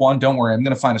thick one. Don't worry, I'm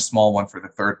going to find a small one for the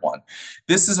 3rd one.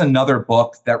 This is another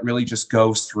book that really just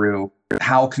goes through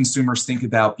how consumers think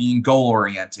about being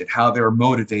goal-oriented, how they're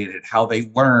motivated, how they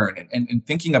learn, and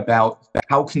thinking about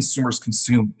how consumers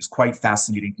consume is quite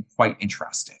fascinating and quite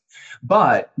interesting.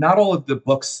 But not all of the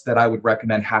books that I would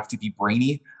recommend have to be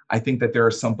brainy. I think that there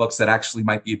are some books that actually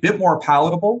might be a bit more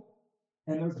palatable.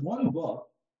 And there's one book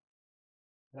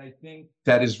that I think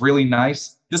that is really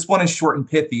nice. This one is short and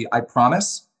pithy, I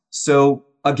promise. So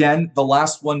again, the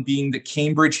last one being the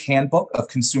Cambridge Handbook of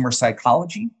Consumer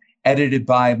Psychology, edited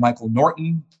by Michael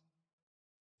Norton,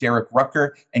 Derek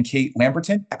Rucker, and Kate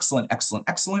Lamberton. Excellent, excellent,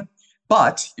 excellent.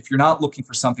 But if you're not looking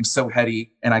for something so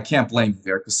heady, and I can't blame you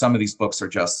there, because some of these books are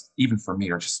just, even for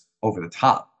me, are just over the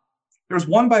top. There's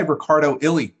one by Ricardo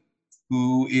Illy,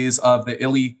 who is of the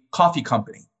Illy Coffee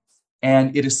Company.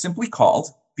 And it is simply called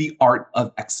The Art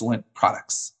of Excellent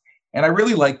Products. And I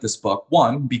really like this book,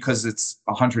 one, because it's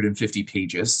 150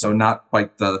 pages, so not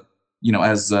quite the,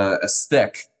 as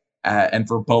thick and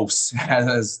verbose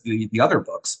as the other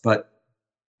books. But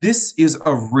this is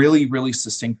a really, really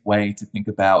succinct way to think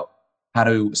about how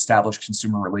to establish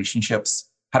consumer relationships,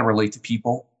 how to relate to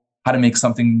people, how to make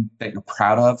something that you're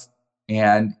proud of.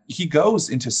 And he goes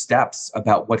into steps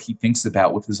about what he thinks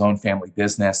about with his own family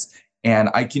business. And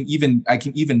I can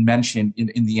even mention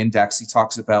in the index, he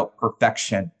talks about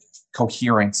perfection,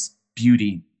 coherence,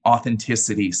 beauty,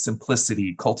 authenticity,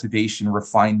 simplicity, cultivation,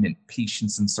 refinement,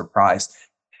 patience, and surprise.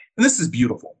 And this is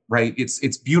beautiful, right?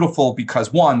 It's beautiful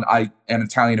because, one, I am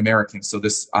Italian American, so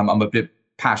I'm a bit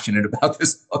passionate about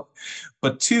this book.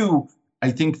 But 2,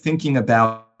 I think thinking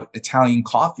about Italian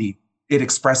coffee, it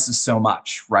expresses so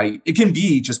much, right? It can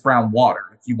be just brown water.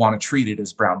 If you want to treat it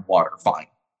as brown water, fine.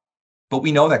 But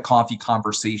we know that coffee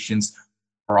conversations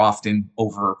are often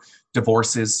over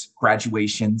divorces,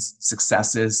 graduations,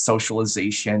 successes,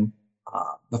 socialization,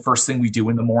 the first thing we do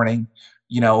in the morning.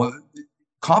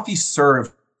 Coffee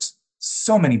serves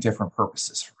so many different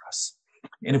purposes for us.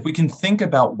 And if we can think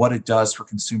about what it does for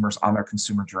consumers on their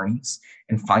consumer journeys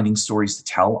and finding stories to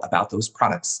tell about those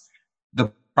products,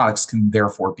 the products can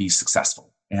therefore be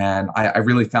successful. And I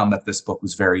really found that this book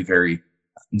was very, very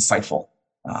insightful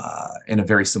in a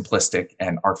very simplistic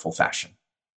and artful fashion.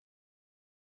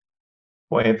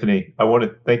 Well, Anthony, I want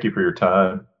to thank you for your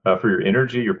time, for your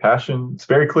energy, your passion. It's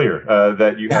very clear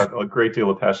that you have a great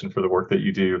deal of passion for the work that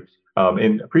you do.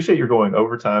 And appreciate your going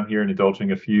overtime here and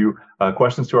indulging a few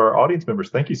questions to our audience members.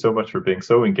 Thank you so much for being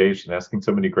so engaged and asking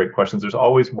so many great questions. There's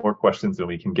always more questions than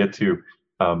we can get to.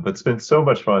 But it's been so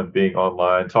much fun being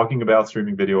online, talking about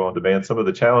streaming video on demand, some of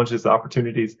the challenges, the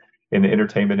opportunities in the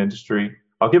entertainment industry.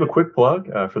 I'll give a quick plug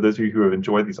for those of you who have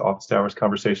enjoyed these office hours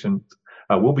conversations.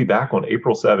 We'll be back on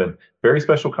April 7th. Very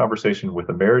special conversation with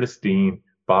Emeritus Dean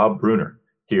Bob Bruner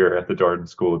here at the Darden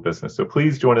School of Business. So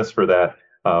please join us for that.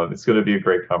 It's going to be a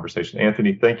great conversation.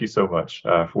 Anthony, thank you so much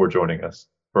for joining us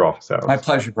for Office Hours. My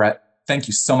pleasure, Brett. Thank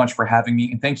you so much for having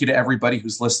me. And thank you to everybody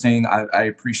who's listening. I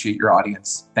appreciate your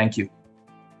audience. Thank you.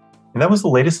 And that was the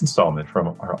latest installment from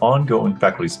our ongoing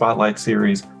Faculty Spotlight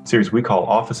series we call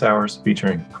Office Hours,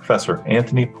 featuring Professor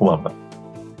Anthony Palomba.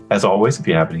 As always, if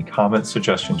you have any comments,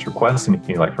 suggestions, requests,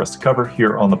 anything you'd like for us to cover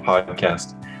here on the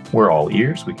podcast, we're all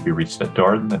ears. We can be reached at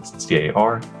Darden, that's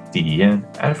DARDEN,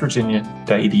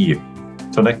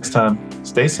 @virginia.edu. Till next time,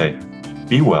 stay safe,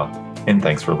 be well, and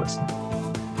thanks for listening.